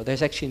material.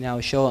 There's actually now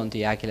a show on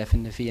Diaghilev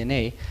in the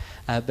V&A,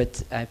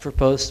 but I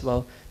proposed,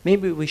 well,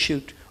 maybe we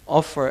should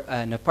offer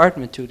an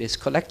apartment to this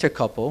collector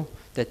couple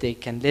that they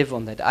can live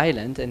on that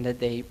island and that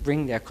they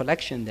bring their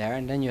collection there,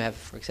 and then you have,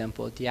 for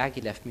example, a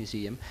Diaghilev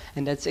museum,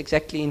 and that's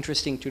exactly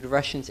interesting to the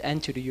Russians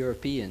and to the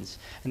Europeans.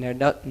 And there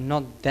are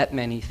not that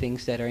many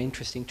things that are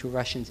interesting to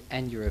Russians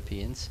and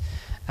Europeans.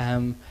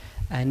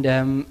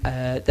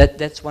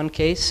 That's one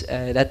case.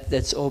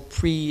 That's all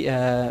pre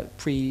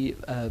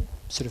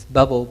sort of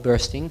bubble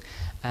bursting.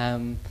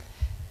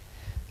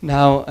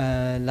 Now,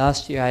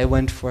 last year I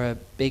went for a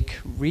big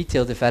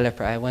retail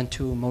developer. I went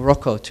to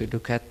Morocco to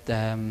look at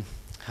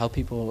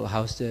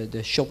how's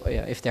the shop,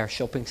 if there are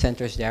shopping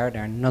centers there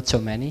are not so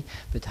many,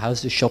 but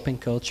how's the shopping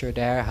culture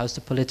there, how's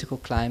the political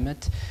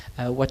climate,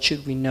 what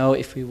should we know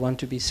if we want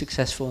to be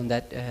successful in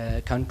that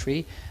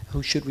country,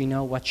 who should we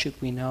know, what should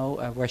we know,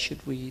 where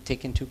should we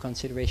take into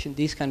consideration,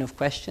 these kind of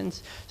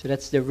questions. So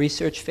that's the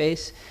research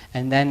phase,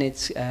 and then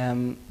it's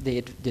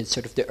the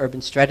sort of the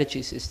urban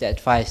strategies is the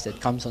advice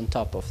that comes on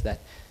top of that.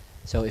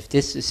 So if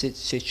this is a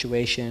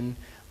situation,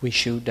 we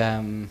should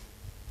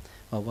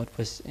well, what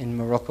was in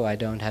Morocco, I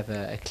don't have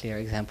a clear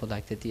example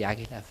like the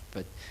Diaghilev,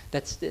 but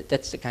that's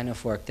the kind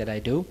of work that I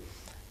do.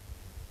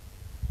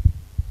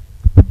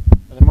 Are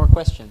there more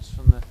questions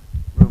from the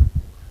room?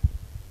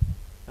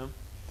 No?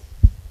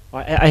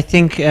 Well, I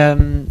think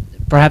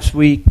perhaps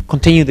we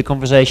continue the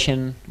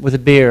conversation with a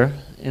beer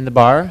in the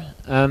bar.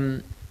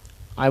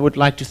 I would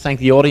like to thank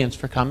the audience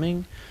for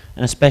coming,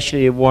 and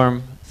especially a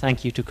warm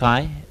thank you to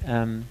Kai.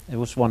 It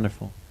was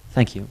wonderful.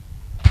 Thank you.